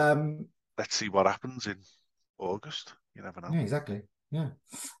mean, let's see what happens in August. You never know. Yeah, exactly. Yeah.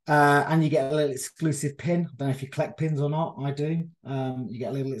 And you get a little exclusive pin. I don't know if you collect pins or not. I do. You get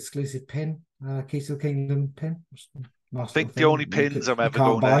a little exclusive pin, Keys to the Kingdom pin. Nice. I think the only pins I'm ever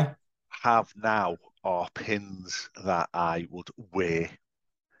going to have now are pins that I would wear.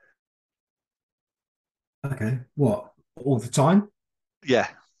 Okay. What? All the time? Yeah.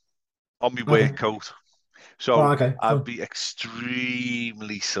 On my work coat. So I'd be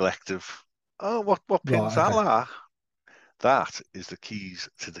extremely selective. Oh, what pins are? That is the Keys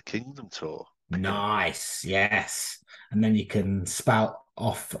to the Kingdom tour. Nice, yes. And then you can spout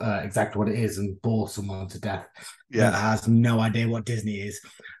off exactly what it is and bore someone to death that has no idea what Disney is.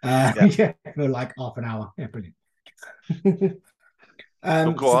 Yeah, for like half an hour. Yeah, brilliant.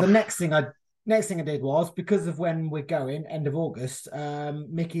 So the next thing I did was, because of when we're going, end of August,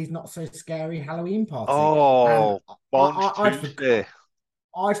 Mickey's Not So Scary Halloween Party. Oh,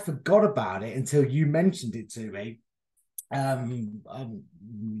 I'd forgot about it until you mentioned it to me. I don't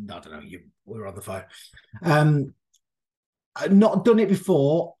know, we were on the phone. I've not done it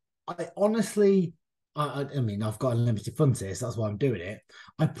before. I honestly, I mean, I've got unlimited funds here, so that's why I'm doing it.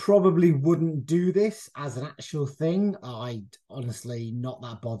 I probably wouldn't do this as an actual thing. I honestly not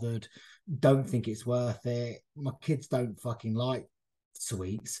that bothered. Don't think it's worth it. My kids don't fucking like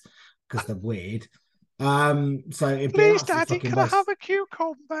sweets because they're weird. So it'd please, Daddy, can I have a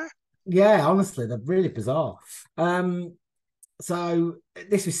cucumber? Yeah, honestly, they're really bizarre. So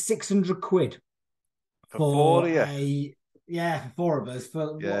this was 600 quid for 4 of you. For 4 of us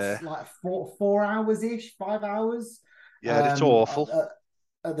for what's like 4 hours ish, 5 hours. Yeah, it's awful.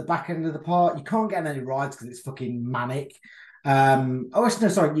 At the back end of the park, you can't get on any rides because it's fucking manic. You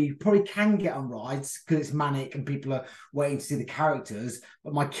probably can get on rides because it's manic and people are waiting to see the characters,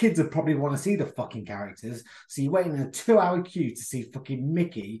 but my kids would probably want to see the fucking characters, so you're waiting in a 2-hour queue to see fucking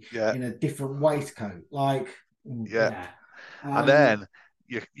Mickey in a different waistcoat, and then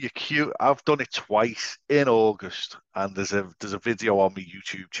you're cute. I've done it twice in August, and there's a video on my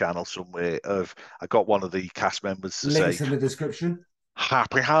YouTube channel somewhere of I got one of the cast members to say Links in the description.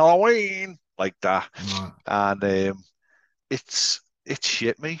 "Happy Halloween" like that, Right. and it's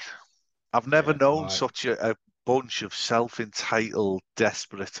shit, mate. I've never Yeah, known right. such a bunch of self-entitled,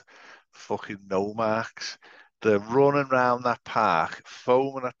 desperate fucking no-marks. They're running around that park,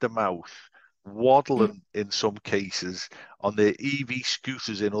 foaming at the mouth, waddling in some cases, on their EV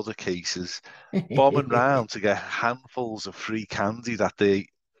scooters in other cases, bobbing round to get handfuls of free candy that they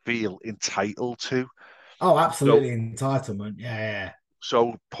feel entitled to. Oh, So, absolutely entitlement. Yeah.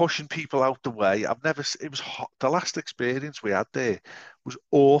 so pushing people out the way, it was hot. The last experience we had there was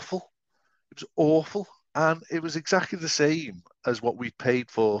awful. It was awful. And it was exactly the same as what we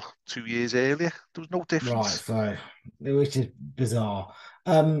paid for 2 years earlier. There was no Right. difference. So, which is bizarre.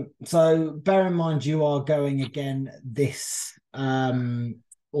 So bear in mind you are going again this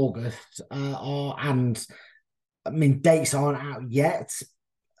August, and I mean dates aren't out yet.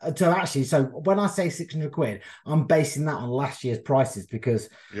 So when I say 600 quid, I'm basing that on last year's prices because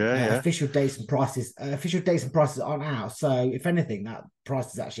Yeah. official dates and prices aren't out. So if anything, that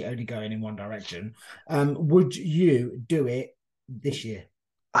price is actually only going in one direction. Would you do it this year?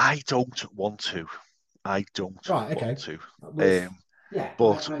 I don't want to. I don't Right. want Okay. to. Which, yeah,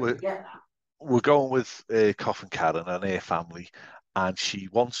 But I get that. we're going with Coffin Karen and her family, and she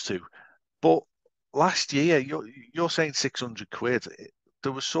wants to. But last year, you're saying 600 quid.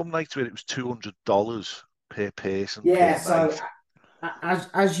 There was some nights where it was $200 per person Yeah. per So night.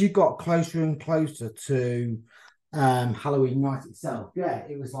 as you got closer and closer to Halloween night itself, yeah,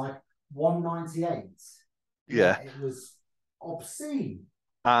 it was like 198. Yeah, Yeah, it was obscene.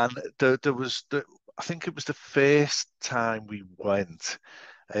 and there was I think it was the first time we went.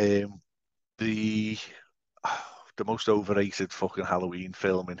 Um, the the most overrated fucking Halloween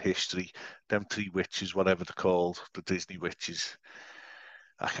film in history. Them Three Witches, whatever they're called, the Disney witches.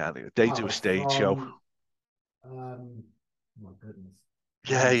 I can't even. They do a Oh, stage show. oh my goodness.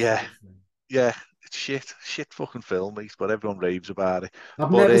 Yeah, yeah, Escapes me. yeah. It's shit fucking film, mate. But everyone raves about it. I've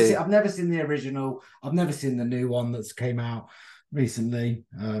But never seen. I've never seen the original. I've never seen the new one that's came out recently.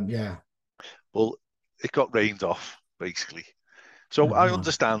 Yeah. well, it got rained off basically. So Oh I no.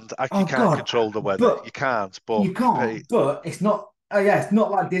 understand. You Oh can't God. control the weather. You But can't. But you you pay. can't. But it's not. Oh yeah, it's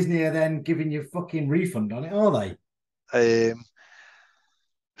not like Disney are then giving you fucking refund on it, are they? Um.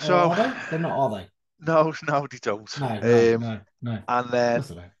 Or So are they? They're not, are they? no, they don't. No. And then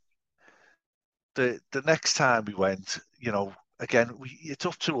That's all right. the next time we went, again, it's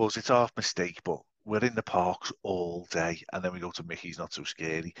up to us. It's our mistake, but we're in the parks all day, and then we go to Mickey's Not So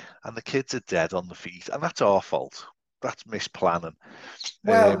Scary, and the kids are dead on the feet, and that's our fault. That's misplanning.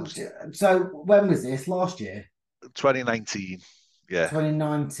 Well, so when was this? Last year? 2019. Yeah.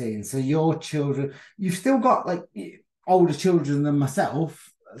 2019. So your children, you've still got like older children than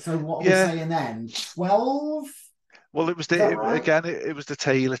myself. So what are we Yeah. saying then? 12? Well, it was Is that right? it was the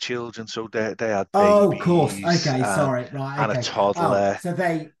Taylor children, so they had Oh, of course. babies Okay, sorry. Right, and a okay. Oh, toddler.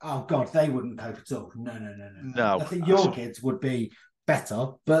 so oh God, they wouldn't cope at all. No. No, I think your so kids would be better,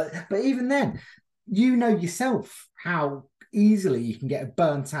 but even then, you know yourself how easily you can get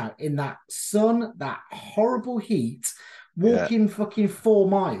burnt out in that sun, that horrible heat, yeah, walking fucking 4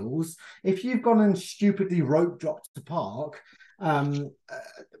 miles. If you've gone and stupidly rope dropped to park, yeah,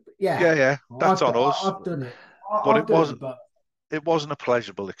 yeah. That's on us. I've done it. But I've done it, but it wasn't a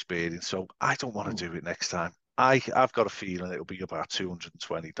pleasurable experience, so I don't want to do it next time. I've got a feeling it'll be about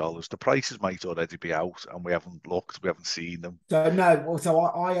 $220. The prices might already be out, and we haven't looked, we haven't seen them. so no. Well, so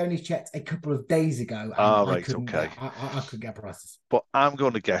I only checked a couple of days ago, and Ah, I right, couldn't okay. get I couldn't get prices. But I'm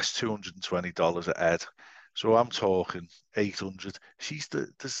going to guess $220 a head. So I'm talking 800.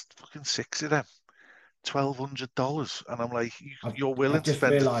 There's fucking six of them. $1,200, and I'm like, you're willing I've to just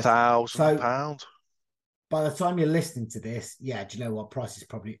spend realised. So £1,000? by the time you're listening to this, yeah, do you know what prices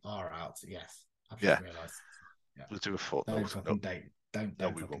probably are out? Yes, I've just Yeah, realised. Yeah, we'll do a don't footnote. fucking date. Don't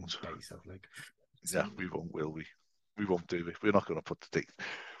We fucking won't. date yourself, Luke. Yeah, we won't, will we? We won't do it. We're not going to put the date.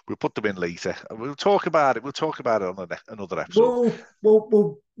 We'll put them in later. We'll talk about it. We'll talk about it on another episode.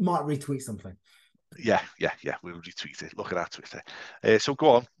 We'll might retweet something. Yeah. We'll retweet it. Look at that Twitter. So go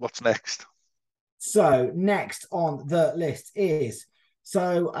on. What's next? So next on the list is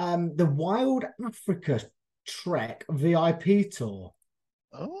the Wild Africa Trek VIP tour.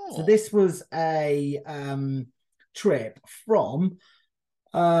 Oh. So this was a trip from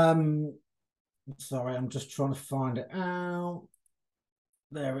sorry, I'm just trying to find it out.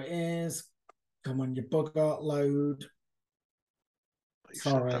 There it is. Come on, you bugger, load. You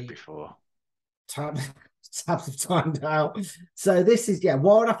Sorry. said that before. tabs have timed out. So this is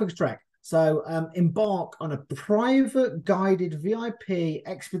Wild Africa Trek. So embark on a private guided VIP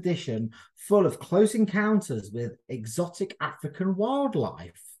expedition full of close encounters with exotic African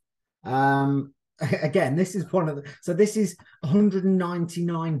wildlife. Again, this is this is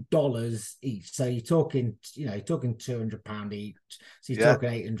 $199 each. So you're talking £200 each. So you're talking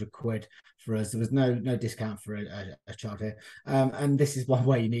 800 quid for us. There was no discount for a child here. And this is one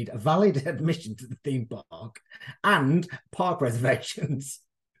where you need a valid admission to the theme park and park reservations.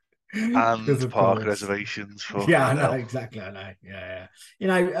 And park reservations for I know exactly. I know. Yeah.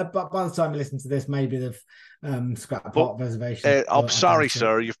 But by the time you listen to this, maybe they've scrapped park reservations. I'm sorry,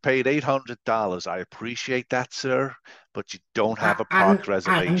 sir. You've paid $800. I appreciate that, sir, but you don't have a park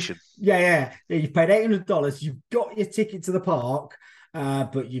reservation. And, you've paid $800. You've got your ticket to the park,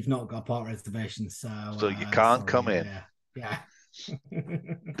 but you've not got a park reservation. So you can't come in. Yeah.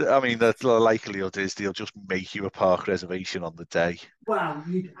 I mean, the likelihood is they'll just make you a park reservation on the day. Well,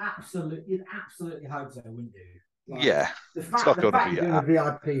 you'd absolutely hope so, wouldn't you? It's not going to be a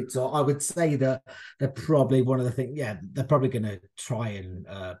VIP tour. I would say that they're probably one of the things. Yeah, they're probably going to try and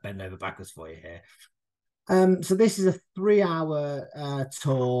bend over backwards for you here. So this is a 3-hour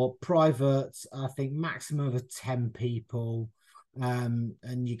tour, private. I think maximum of 10 people, and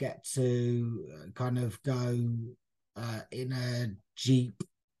you get to kind of go in a jeep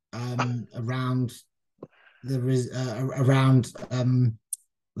around the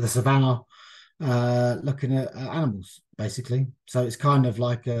savannah, looking at animals, basically. So it's kind of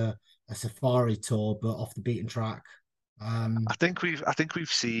like a safari tour, but off the beaten track. I think we've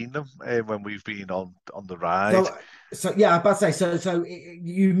seen them when we've been on the ride. So yeah, I'm about to say. So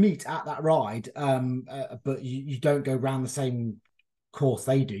you meet at that ride, but you don't go around the same course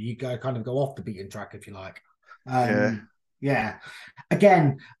they do. You go off the beaten track, if you like. Yeah.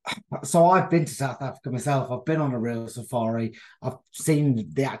 Again, so I've been to South Africa myself. I've been on a real safari. I've seen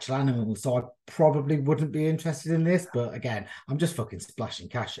the actual animals, so I probably wouldn't be interested in this. But again, I'm just fucking splashing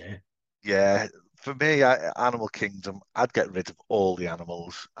cash here. Yeah, for me, Animal Kingdom, I'd get rid of all the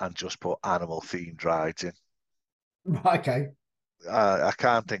animals and just put animal-themed rides in. Okay. I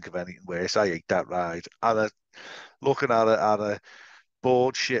can't think of anything worse. I hate that ride. And looking at a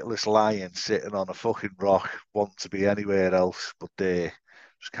bored shitless lion sitting on a fucking rock, want to be anywhere else but there,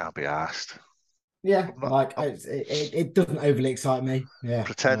 just can't be asked. It doesn't overly excite me. Yeah,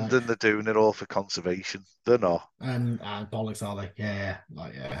 pretending they're doing it all for conservation, they're not. And bollocks, are they? Yeah,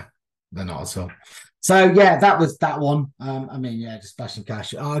 they're not at all. So that was that one. Just splashing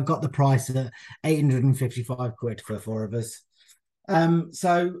cash. I got the price at 855 quid for 4 of us.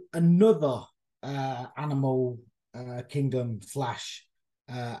 So another Animal Kingdom /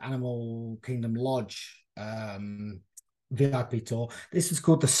 Animal Kingdom Lodge VIP tour. This was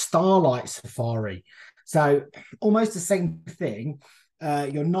called the Starlight Safari. So almost the same thing.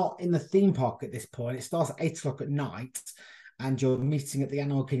 You're not in the theme park at this point. It starts at 8 o'clock at night, and you're meeting at the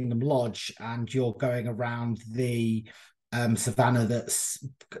Animal Kingdom Lodge, and you're going around the savannah that's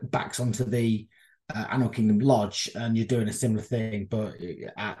backs onto the Animal Kingdom Lodge, and you're doing a similar thing, but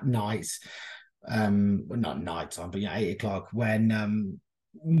at night. Not night time, but 8 o'clock, when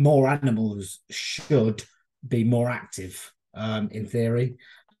more animals should be more active, in theory.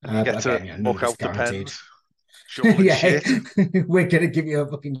 You get to look out the pens. We're going to give you a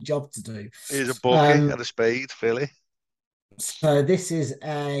fucking job to do. Here's a bucket and a spade, Philly. So this is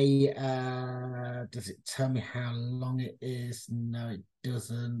a. Does it tell me how long it is? No, it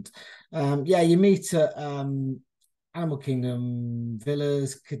doesn't. You meet at Animal Kingdom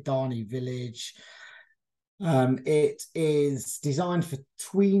Villas, Kidani Village. It is designed for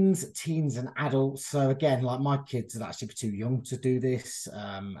tweens, teens, and adults. So again, like, my kids would actually be too young to do this.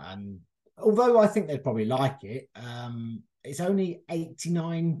 And although I think they'd probably like it, it's only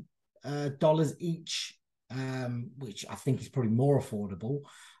 $89 each, which I think is probably more affordable.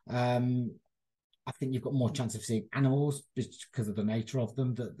 I think you've got more chance of seeing animals just because of the nature of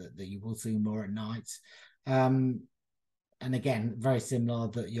them, that you will see more at night. And again, very similar,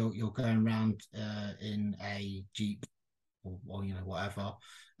 that you're going around in a jeep or whatever.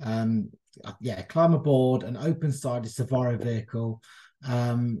 Climb aboard an open-sided safari vehicle.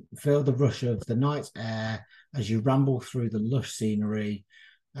 Feel the rush of the night air as you ramble through the lush scenery,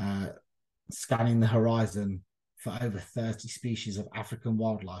 scanning the horizon for over 30 species of African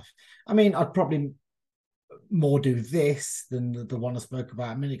wildlife. I mean, I'd probably more do this than the one I spoke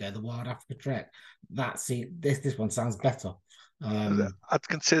about a minute ago, the Wild Africa Trek. This one sounds better. I'd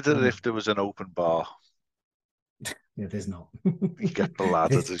consider it if there was an open bar. Yeah, there's not. You get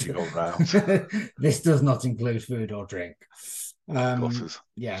bladdered as you go round. This does not include food or drink.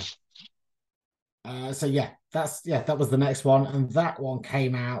 Yeah. So that was the next one, and that one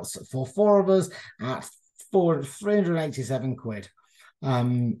came out for four of us at 387 quid.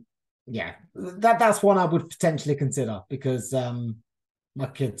 That's one I would potentially consider because my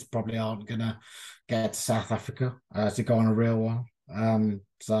kids probably aren't gonna get to South Africa to go on a real one.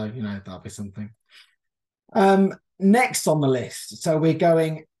 So that'll be something. Next on the list, so we're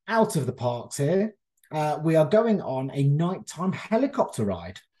going out of the parks here. We are going on a nighttime helicopter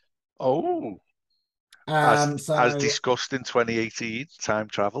ride. Oh, So as discussed in 2018, time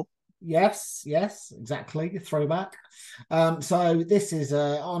travel. Yes, exactly. Throwback. So this is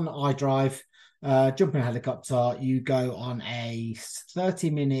on iDrive, jumping a helicopter. You go on a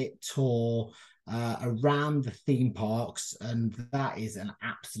 30-minute tour around the theme parks, and that is an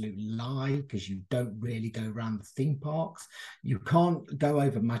absolute lie because you don't really go around the theme parks. You can't go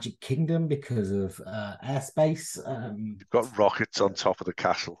over Magic Kingdom because of airspace. You've got rockets on top of the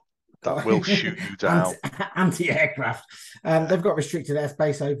castle that will shoot you down. Anti-aircraft. They've got restricted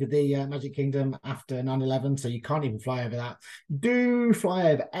airspace over the Magic Kingdom after 9/11, so you can't even fly over that. Do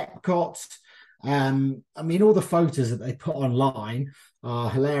fly over Epcot. I mean, all the photos that they put online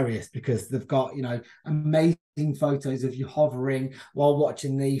are hilarious because they've got, amazing photos of you hovering while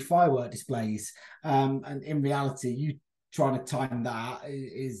watching the firework displays. And in reality, you trying to time that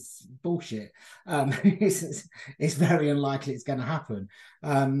is bullshit. It's very unlikely it's going to happen.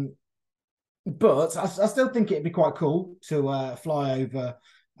 But I still think it'd be quite cool to fly over.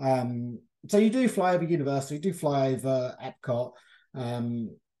 So you do fly over Universal, you do fly over Epcot.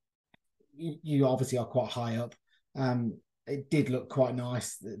 You obviously are quite high up. It did look quite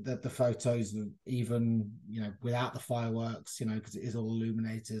nice, the photos, even without the fireworks, because it is all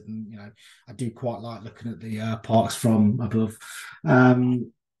illuminated, and I do quite like looking at the parks from above.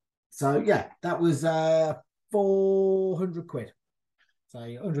 So yeah, that was 400 quid. So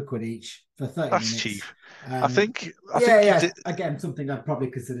 100 quid each for 30 That's minutes. cheap. I think you did, again, something I'd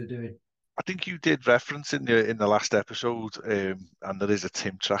probably consider doing. I think you did reference in the last episode, and there is a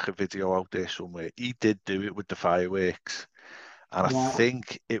Tim Tracker video out there somewhere. He did do it with the fireworks, and I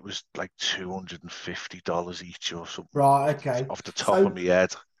think it was like $250 each or something. Right, okay. Off the top of my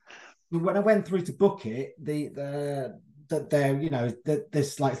head. When I went through to book it, there's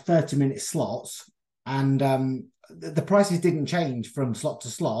like 30-minute slots, and the prices didn't change from slot to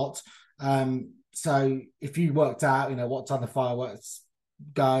slot. So if you worked out, what time the fireworks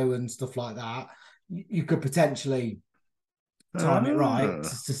go and stuff like that, you could potentially time it right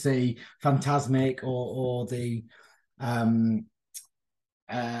to see Fantasmic or the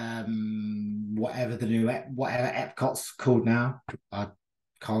whatever Epcot's called now. I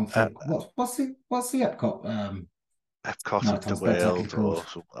can't think. What's the Epcot? Epcot of the world or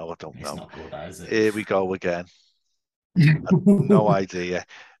something. I don't know. It's not called that, is it? Here we go again. No idea.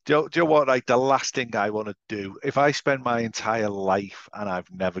 Do you know what? Like, the last thing I want to do, if I spend my entire life and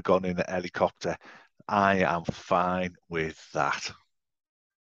I've never gone in a helicopter, I am fine with that.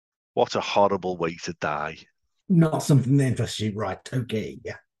 What a horrible way to die. Not something that interests you, right? Okay.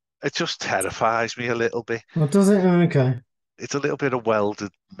 It just terrifies me a little bit. Well, does it? Okay. It's a little bit of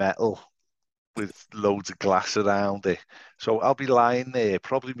welded metal with loads of glass around it. So I'll be lying there,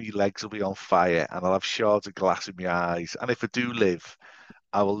 probably my legs will be on fire, and I'll have shards of glass in my eyes. And if I do live,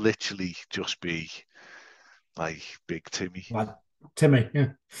 I will literally just be like Big Timmy. Like Timmy,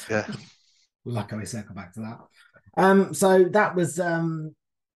 yeah. Yeah. Like I circle back to that. So that was outside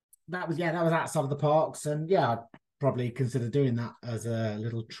of the parks, and yeah, I'd probably consider doing that as a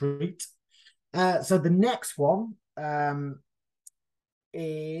little treat. So the next one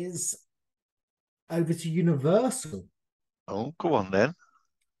is over to Universal. Oh, go on then.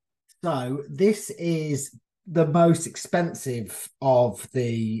 So this is the most expensive of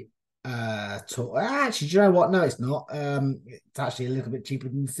the tour. Actually, do you know what? No, it's not. It's actually a little bit cheaper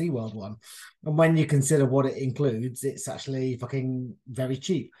than the SeaWorld one. And when you consider what it includes, it's actually fucking very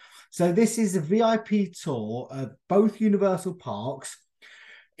cheap. So this is a VIP tour of both Universal parks.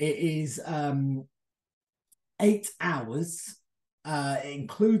 It is 8 hours. It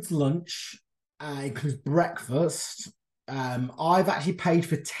includes lunch. It includes breakfast. I've actually paid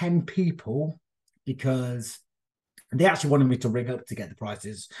for 10 people because they actually wanted me to ring up to get the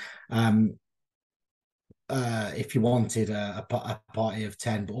prices. If you wanted a party of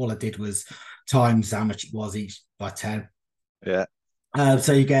 10, but all I did was times how much it was each by 10. Yeah.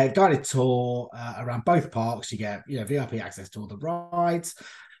 So you get a guided tour around both parks. You get VIP access to all the rides,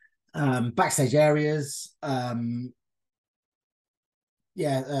 backstage areas. 8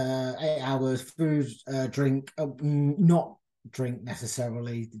 hours, food, drink, not drink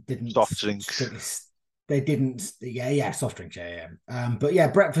necessarily. Didn't soft drinks. they didn't. Yeah, soft drinks. Yeah. But yeah,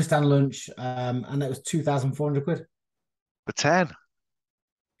 breakfast and lunch. And that was 2,400 quid. For 10.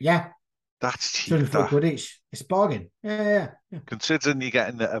 Yeah, That's cheap. 240 That. quid each. It's a bargain. Yeah. Considering you're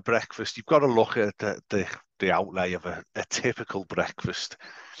getting a breakfast, you've got to look at the outlay of a typical breakfast.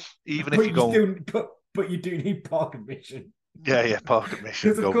 Even if you go, but you do need park admission. yeah, park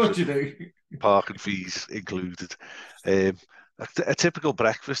admission Because of course you do. Parking fees included. A typical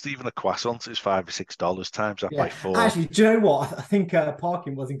breakfast, even a croissant, is $5 or $6 times that by 4. Actually, do you know what? I think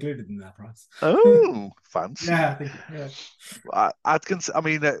parking was included in that price. Oh, fancy. Yeah, I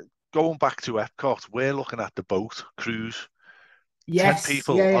mean, going back to Epcot, we're looking at the boat cruise. Yes, 10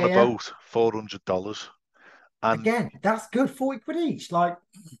 people on a boat, $400. And again, that's good. 40 quid each. Like,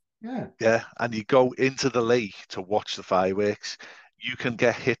 yeah. Yeah, and you go into the lake to watch the fireworks. You can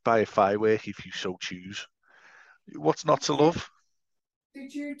get hit by a firework if you so choose. What's not to love?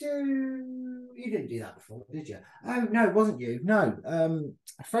 Did you do? You didn't do that before, did you? Oh no, it wasn't you. No,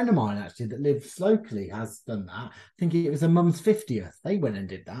 a friend of mine actually that lives locally has done that. I think it was a mum's 50th. They went and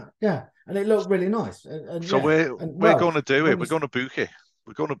did that. Yeah, and it looked really nice. So we're going to do it. We're going to book it.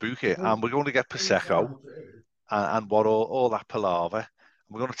 We're going to book it, and we're going to get prosecco and what all that palaver.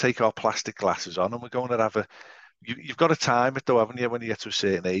 We're going to take our plastic glasses on, and we're going to have a. You've got to time it though, haven't you? When you get to a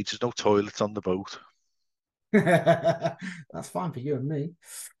certain age, there's no toilets on the boat. That's fine for you and me.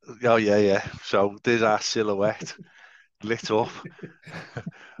 Oh yeah. So there's our silhouette lit up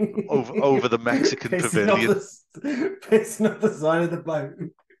over the Mexican pavilion. Pissing off the side of the boat.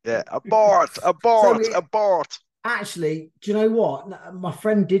 Yeah, abort! Actually, do you know what? My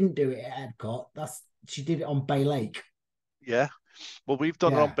friend didn't do it at Epcot. She did it on Bay Lake. Yeah. Well, we've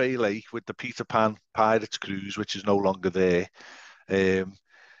done it on Bay Lake with the Peter Pan Pirates cruise, which is no longer there.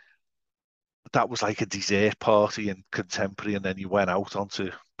 That was like a dessert party in Contemporary, and then you went out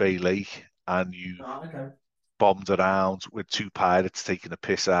onto Bay Lake and you bombed around with 2 pirates taking a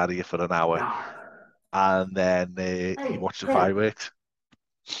piss out of you for an hour. And then you watched the fireworks.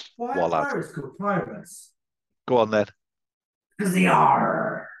 Why are pirates called pirates? Go on then. Because they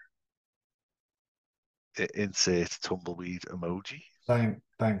are. Insert tumbleweed emoji.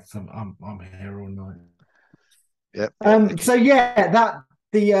 Thanks. I'm here all night. Yep. So yeah, back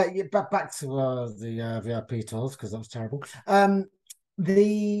to the VIP tours because that was terrible.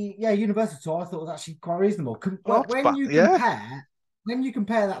 The Universal tour I thought was actually quite reasonable. When you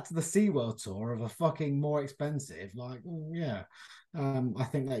compare that to the SeaWorld tour of a fucking more expensive, I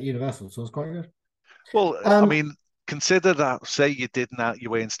think that Universal tour is quite good. Well, I mean, consider that. Say you didn't, you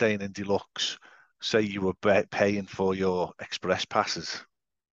weren't staying in deluxe. Say you were paying for your express passes.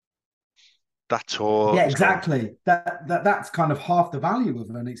 That tour, yeah, exactly. That's kind of half the value of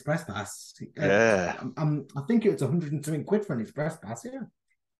an express pass. Yeah, I think it was 100 and something quid for an express pass. Yeah.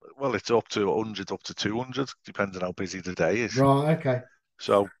 Well, it's up to 100, up to 200, depending on how busy the day is. Right. Okay.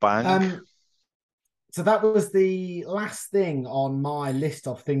 So bang. So that was the last thing on my list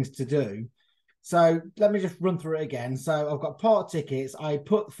of things to do. So let me just run through it again. So I've got park tickets. I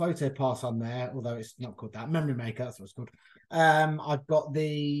put Photo Pass on there, although it's not called that. Memory Maker, that's what it's called.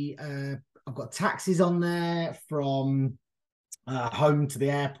 I've got taxis on there from home to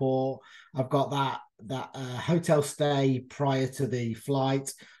the airport. I've got that hotel stay prior to the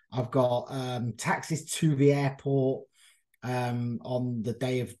flight. I've got taxis to the airport on the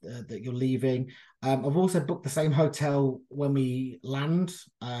day of that you're leaving. I've also booked the same hotel when we land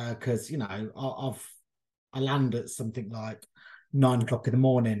because I land at something like 9 o'clock in the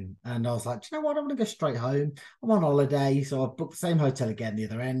morning, and I was like, do you know what? I want to go straight home. I'm on holiday, so I've booked the same hotel again the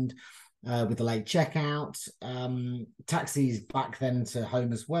other end with the late checkout. Taxis back then to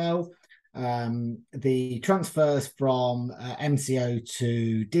home as well. The transfers from MCO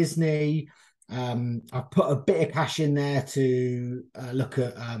to Disney. I've put a bit of cash in there to look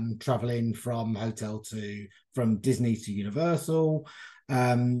at traveling from Disney to Universal.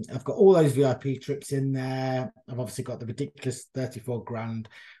 I've got all those VIP trips in there. I've obviously got the ridiculous 34 grand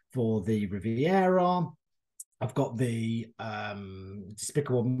for the Riviera. I've got the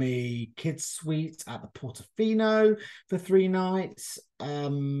Despicable Me Kids Suite at the Portofino for 3 nights.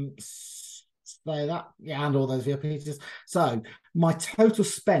 And all those VIPs. So my total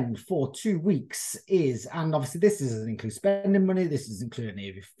spend for 2 weeks is, and obviously this doesn't include spending money, this doesn't include any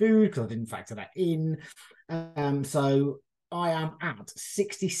of your food because I didn't factor that in. So I am at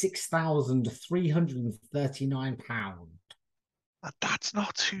 £66,339. That's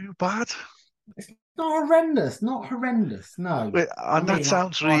not too bad. It's not horrendous. No. That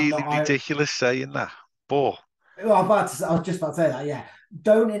sounds really ridiculous saying that, but I was just about to say that. Yeah,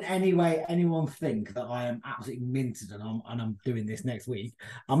 don't in any way anyone think that I am absolutely minted and I'm doing this next week.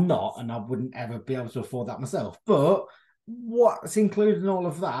 I'm not, and I wouldn't ever be able to afford that myself. But what's included in all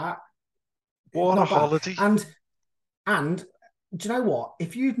of that? What a holiday! And do you know what?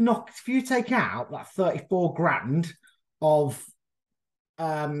 If you take out that 34 grand of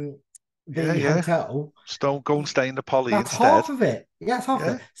the hotel, Go and stay in the Poly that's instead. half of it. Yeah, that's half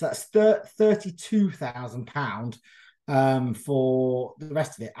of it. So that's £32,000 for the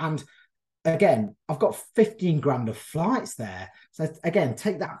rest of it. And again, I've got 15 grand of flights there. So again,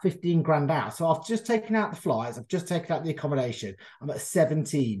 take that 15 grand out. So I've just taken out the flights. I've just taken out the accommodation. I'm at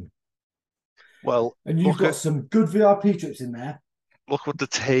 17. Well, and you've got some good VIP trips in there. Look what the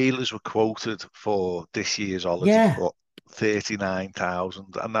tailors were quoted for this year's holiday for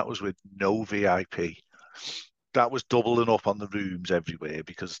 39,000, and that was with no VIP. That was doubling up on the rooms everywhere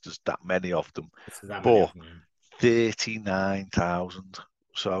because there's that many of them. But 39,000.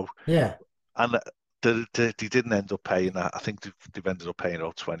 So yeah, and they didn't end up paying that. I think they've ended up paying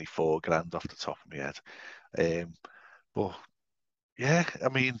about 24 grand off the top of my head. But yeah, I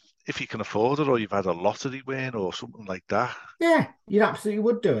mean, if you can afford it, or you've had a lottery win or something like that, yeah, you absolutely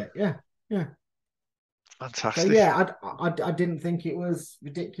would do it. Yeah. Fantastic. So yeah, I didn't think it was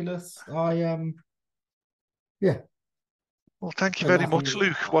ridiculous. Yeah. Well, thank you very much,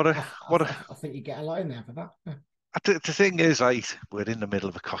 Luke. I think you get a lot in there for that. Yeah. The thing is, we're in the middle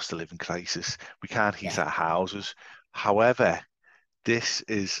of a cost of living crisis. We can't heat our houses. However, this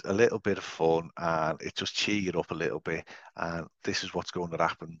is a little bit of fun, and it just cheer you up a little bit. And this is what's going to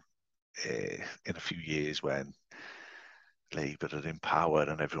happen in a few years when Labour are in power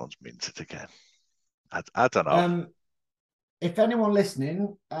and everyone's minted again. I don't know. If anyone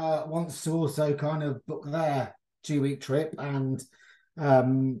listening wants to also kind of book their 2-week trip and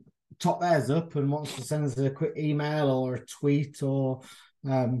top theirs up and wants to send us a quick email or a tweet or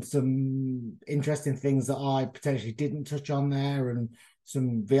some interesting things that I potentially didn't touch on there and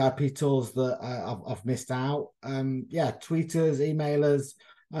some VIP tours that I've missed out, tweet us, email us.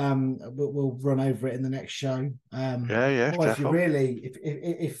 We'll run over it in the next show. Or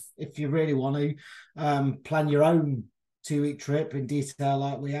if you really want to plan your own 2-week trip in detail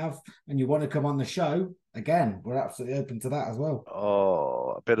like we have, and you want to come on the show, again, we're absolutely open to that as well.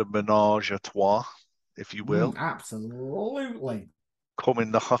 Oh, a bit of menage a trois, if you will. Absolutely. Come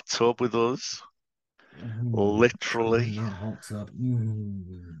in the hot tub with us. Literally. Hot tub.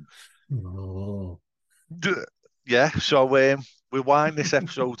 Oh. Yeah, so we'll wind this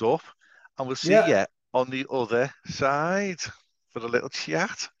episode up, and we'll see you on the other side for a little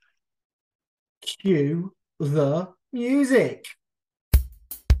chat. Cue the music.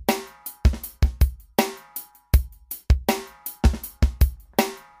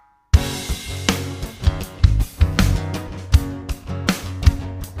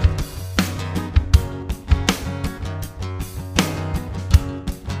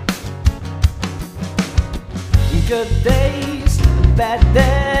 Good days, bad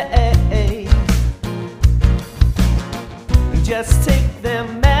days. Just take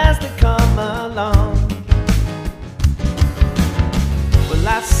them as they come along. Well,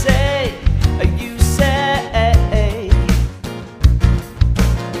 I say, you say,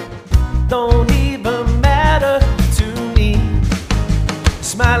 don't even matter to me.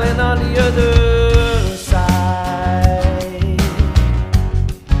 Smiling on the other side.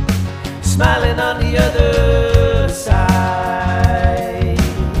 Smiling on the other side.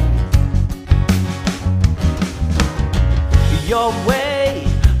 Your way,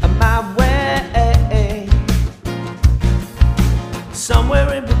 my way,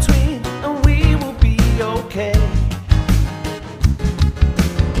 somewhere in between, and we will be okay.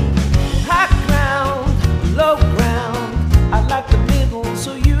 High ground, low ground, I like the middle,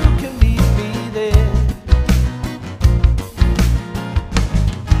 so you can meet me there.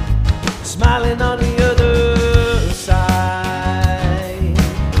 Smiling on the other side.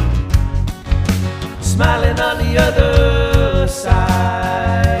 Smiling on the other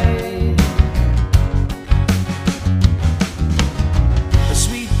side.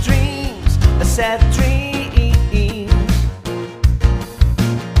 Sweet dreams, sad dreams.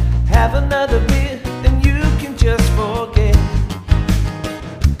 Have another beer and you can just forget.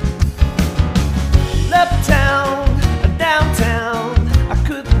 Uptown, downtown, I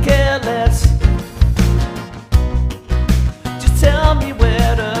couldn't care less. Just tell me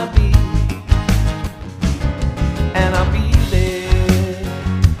where to be,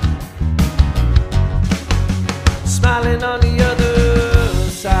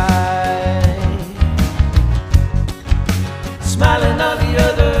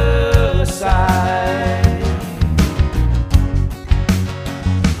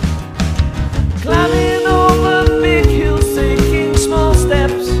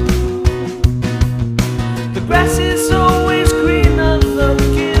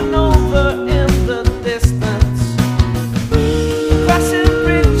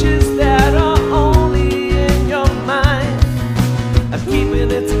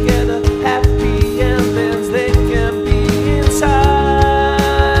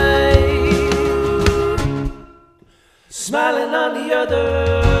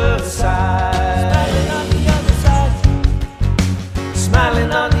 other side. Smiling on the other side.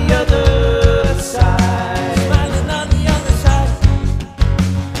 Smiling on the other side. Smiling on the other side.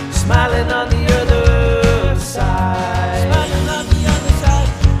 Smiling on the other side.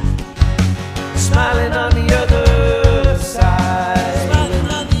 Smiling on the other side.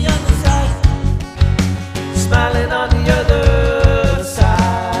 Smiling on the other side. Smiling on the other side.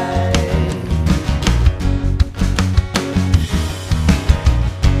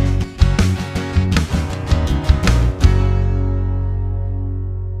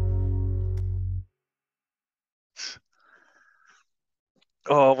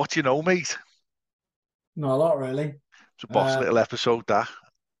 Oh, what you know, mate? Not a lot, really. It's a boss little episode, that.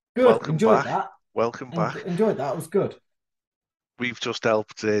 Good. Welcome Enjoyed back. Welcome back. Enjoyed that. It was good. We've just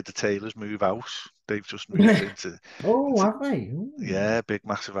helped the Taylors move house. They've just moved into, Oh, have they? Ooh, yeah, big,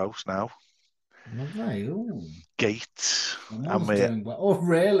 massive house now. have they? Ooh. Gates. Someone's And doing well. Oh,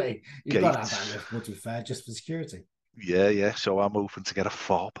 really? You've got to have Gates. that lift, would you, fair, just for security. Yeah. So I'm hoping to get a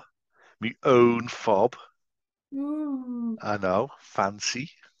fob. My own fob. Ooh. I know. Fancy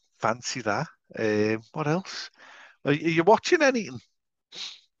that. What else? Are you watching anything?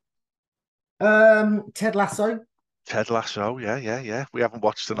 Ted Lasso. Ted Lasso, yeah. We haven't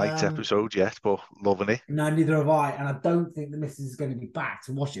watched tonight's Um, episode yet, but loving it. No, neither have I, and I don't think the missus is going to be back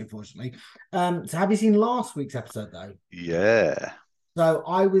to watch it, unfortunately. So have you seen last week's episode though? Yeah. So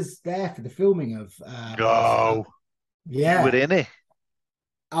I was there for the filming of No. yeah. You were in it.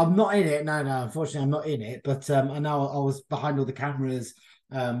 I'm not in it. No, unfortunately I'm not in it, but I know I was behind all the cameras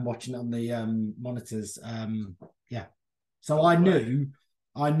watching it on the monitors. Yeah. So I knew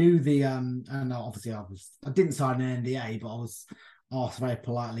the and obviously I didn't sign an NDA, but I was asked very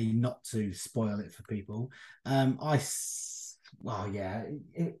politely not to spoil it for people.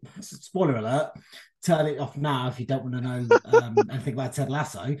 Spoiler alert. Turn it off now if you don't want to know anything about Ted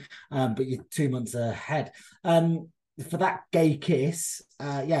Lasso, but you're 2 months ahead. For that gay kiss,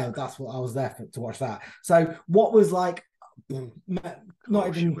 that's what I was there for, to watch that. So what was like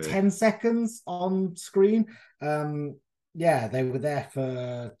not even 10 seconds on screen. Yeah, they were there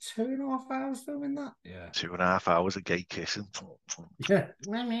for 2.5 hours filming that. Yeah. 2.5 hours of gay kissing. Yeah.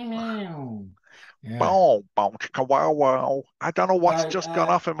 Bow, bow, chicka, wow, wow. I don't know what's So, just gone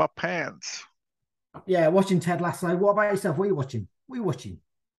off in my pants. Yeah, watching Ted Lasso. What about yourself? What are you watching?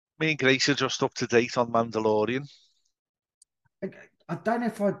 Me and Grace are just up to date on Mandalorian. I don't know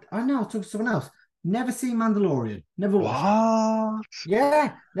if I know I talked to someone else. Never seen Mandalorian. Never watched it.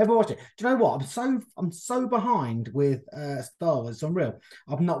 Yeah, never watched it. Do you know what? I'm so behind with Star Wars. It's unreal.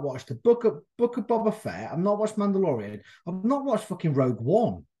 I've not watched the Book of Boba Fett. I've not watched Mandalorian. I've not watched fucking Rogue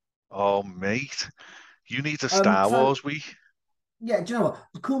One. Oh, mate. You need a Star Wars week. Yeah, do you know what?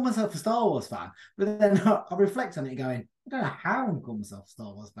 I call myself a Star Wars fan, but then I reflect on it going, I don't know how I'm calling myself a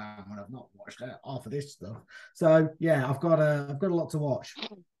Star Wars fan when I've not watched half of this stuff. So yeah, I've got a lot to watch.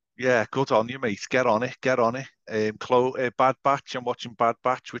 Yeah, good on you, mate. Get on it. Bad Batch. I'm watching Bad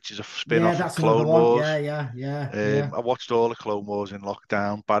Batch, which is a spin-off of Clone Wars. Yeah. I watched all the Clone Wars in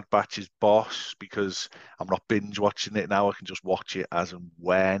lockdown. Bad Batch is boss because I'm not binge watching it now. I can just watch it as and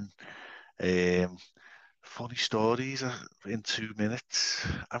when. Funny stories in 2 minutes.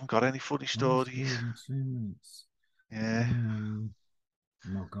 I haven't got any funny stories. In 2 minutes. Yeah.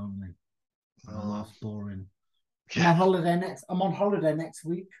 Not got me. No. That's boring. Yeah. I'm on holiday next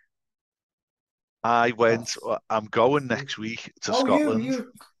week. I'm going next week to Scotland. Do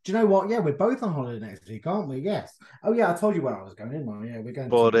you know what? Yeah, we're both on holiday next week, aren't we? Yes. Oh yeah, I told you where I was going in. Yeah, we're going.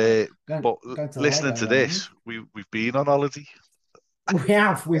 But listening to this, we've been on holiday.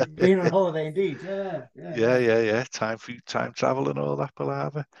 We've been on holiday indeed. Yeah. Time travel and all that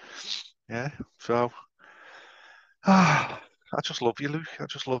palaver. Yeah. So, I just love you, Luke. I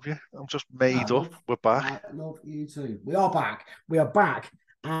just love you. I'm just made up. We're back. I love you too. We are back.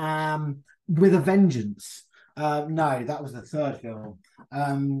 With a vengeance. No, that was the third film.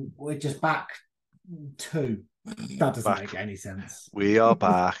 We're just back 2. That doesn't make any sense. We are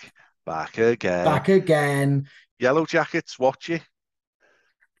back. Back again. Back again. Yellow Jackets, watch it.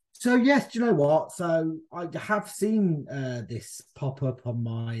 So yes, do you know what? So I have seen this pop up on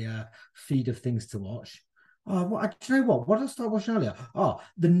my feed of things to watch. Do you know what? What did I start watching earlier?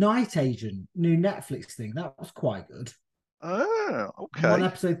 The Night Agent, new Netflix thing. That was quite good. Oh, okay. I'm on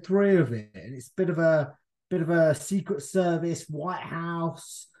episode 3 of it, and it's a bit of a Secret Service, White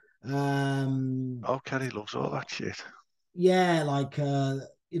House. Kenny loves all that shit. Yeah, like the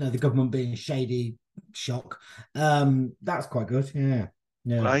government being shady. Shock. That's quite good. Yeah.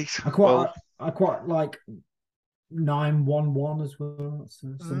 Right. I quite like 911 as well.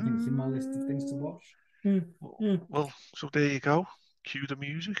 So something that's in my list of things to watch. Well, so there you go. Cue the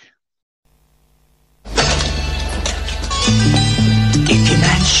music. If your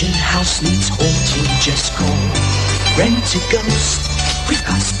mansion house needs haunting, just call Rent-A-Ghost. We've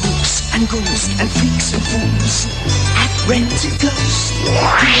got spooks and ghouls and freaks and fools at Rent-A-Ghost.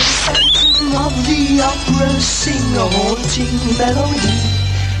 Hear the phantom of the opera sing a haunting melody.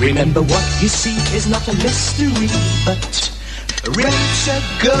 Remember, what you see is not a mystery, but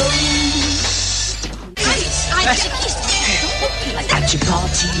Rent-A-Ghost. At your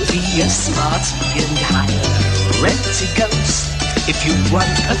party, be a smarty and hire Rent-A-Ghost. If you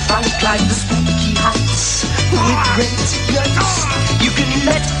want a fun, climb the spooky heights with Rent-A-Ghost. You can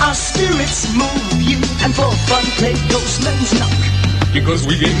let our spirits move you, and for fun play Ghostman's Knock. Because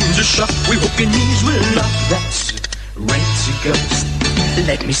we aim to shock, we hope your knees will knock. That's Rent-A-Ghost.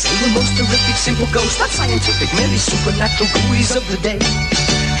 Let me say the most horrific simple ghost, not scientific, merely supernatural buoys of the day.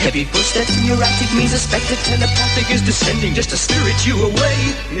 Heavy footsteps in your attic means a spectre telepathic is descending just to spirit you away.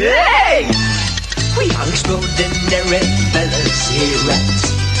 Hey! We are extraordinary fellas here at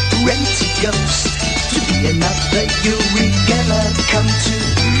Rent-A-Ghost. To be another Yuri Geller, come to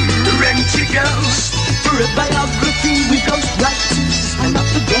Rent-A-Ghost. For a biography with ghost writers, and not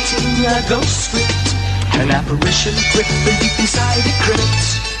forgetting a ghost script. An apparition crypt deep inside a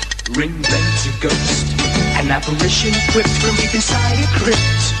crypt. Ring Rent-A-Ghost. An apparition crypt from deep inside a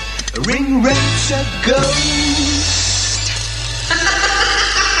crypt. Ring Rent-A-Ghost.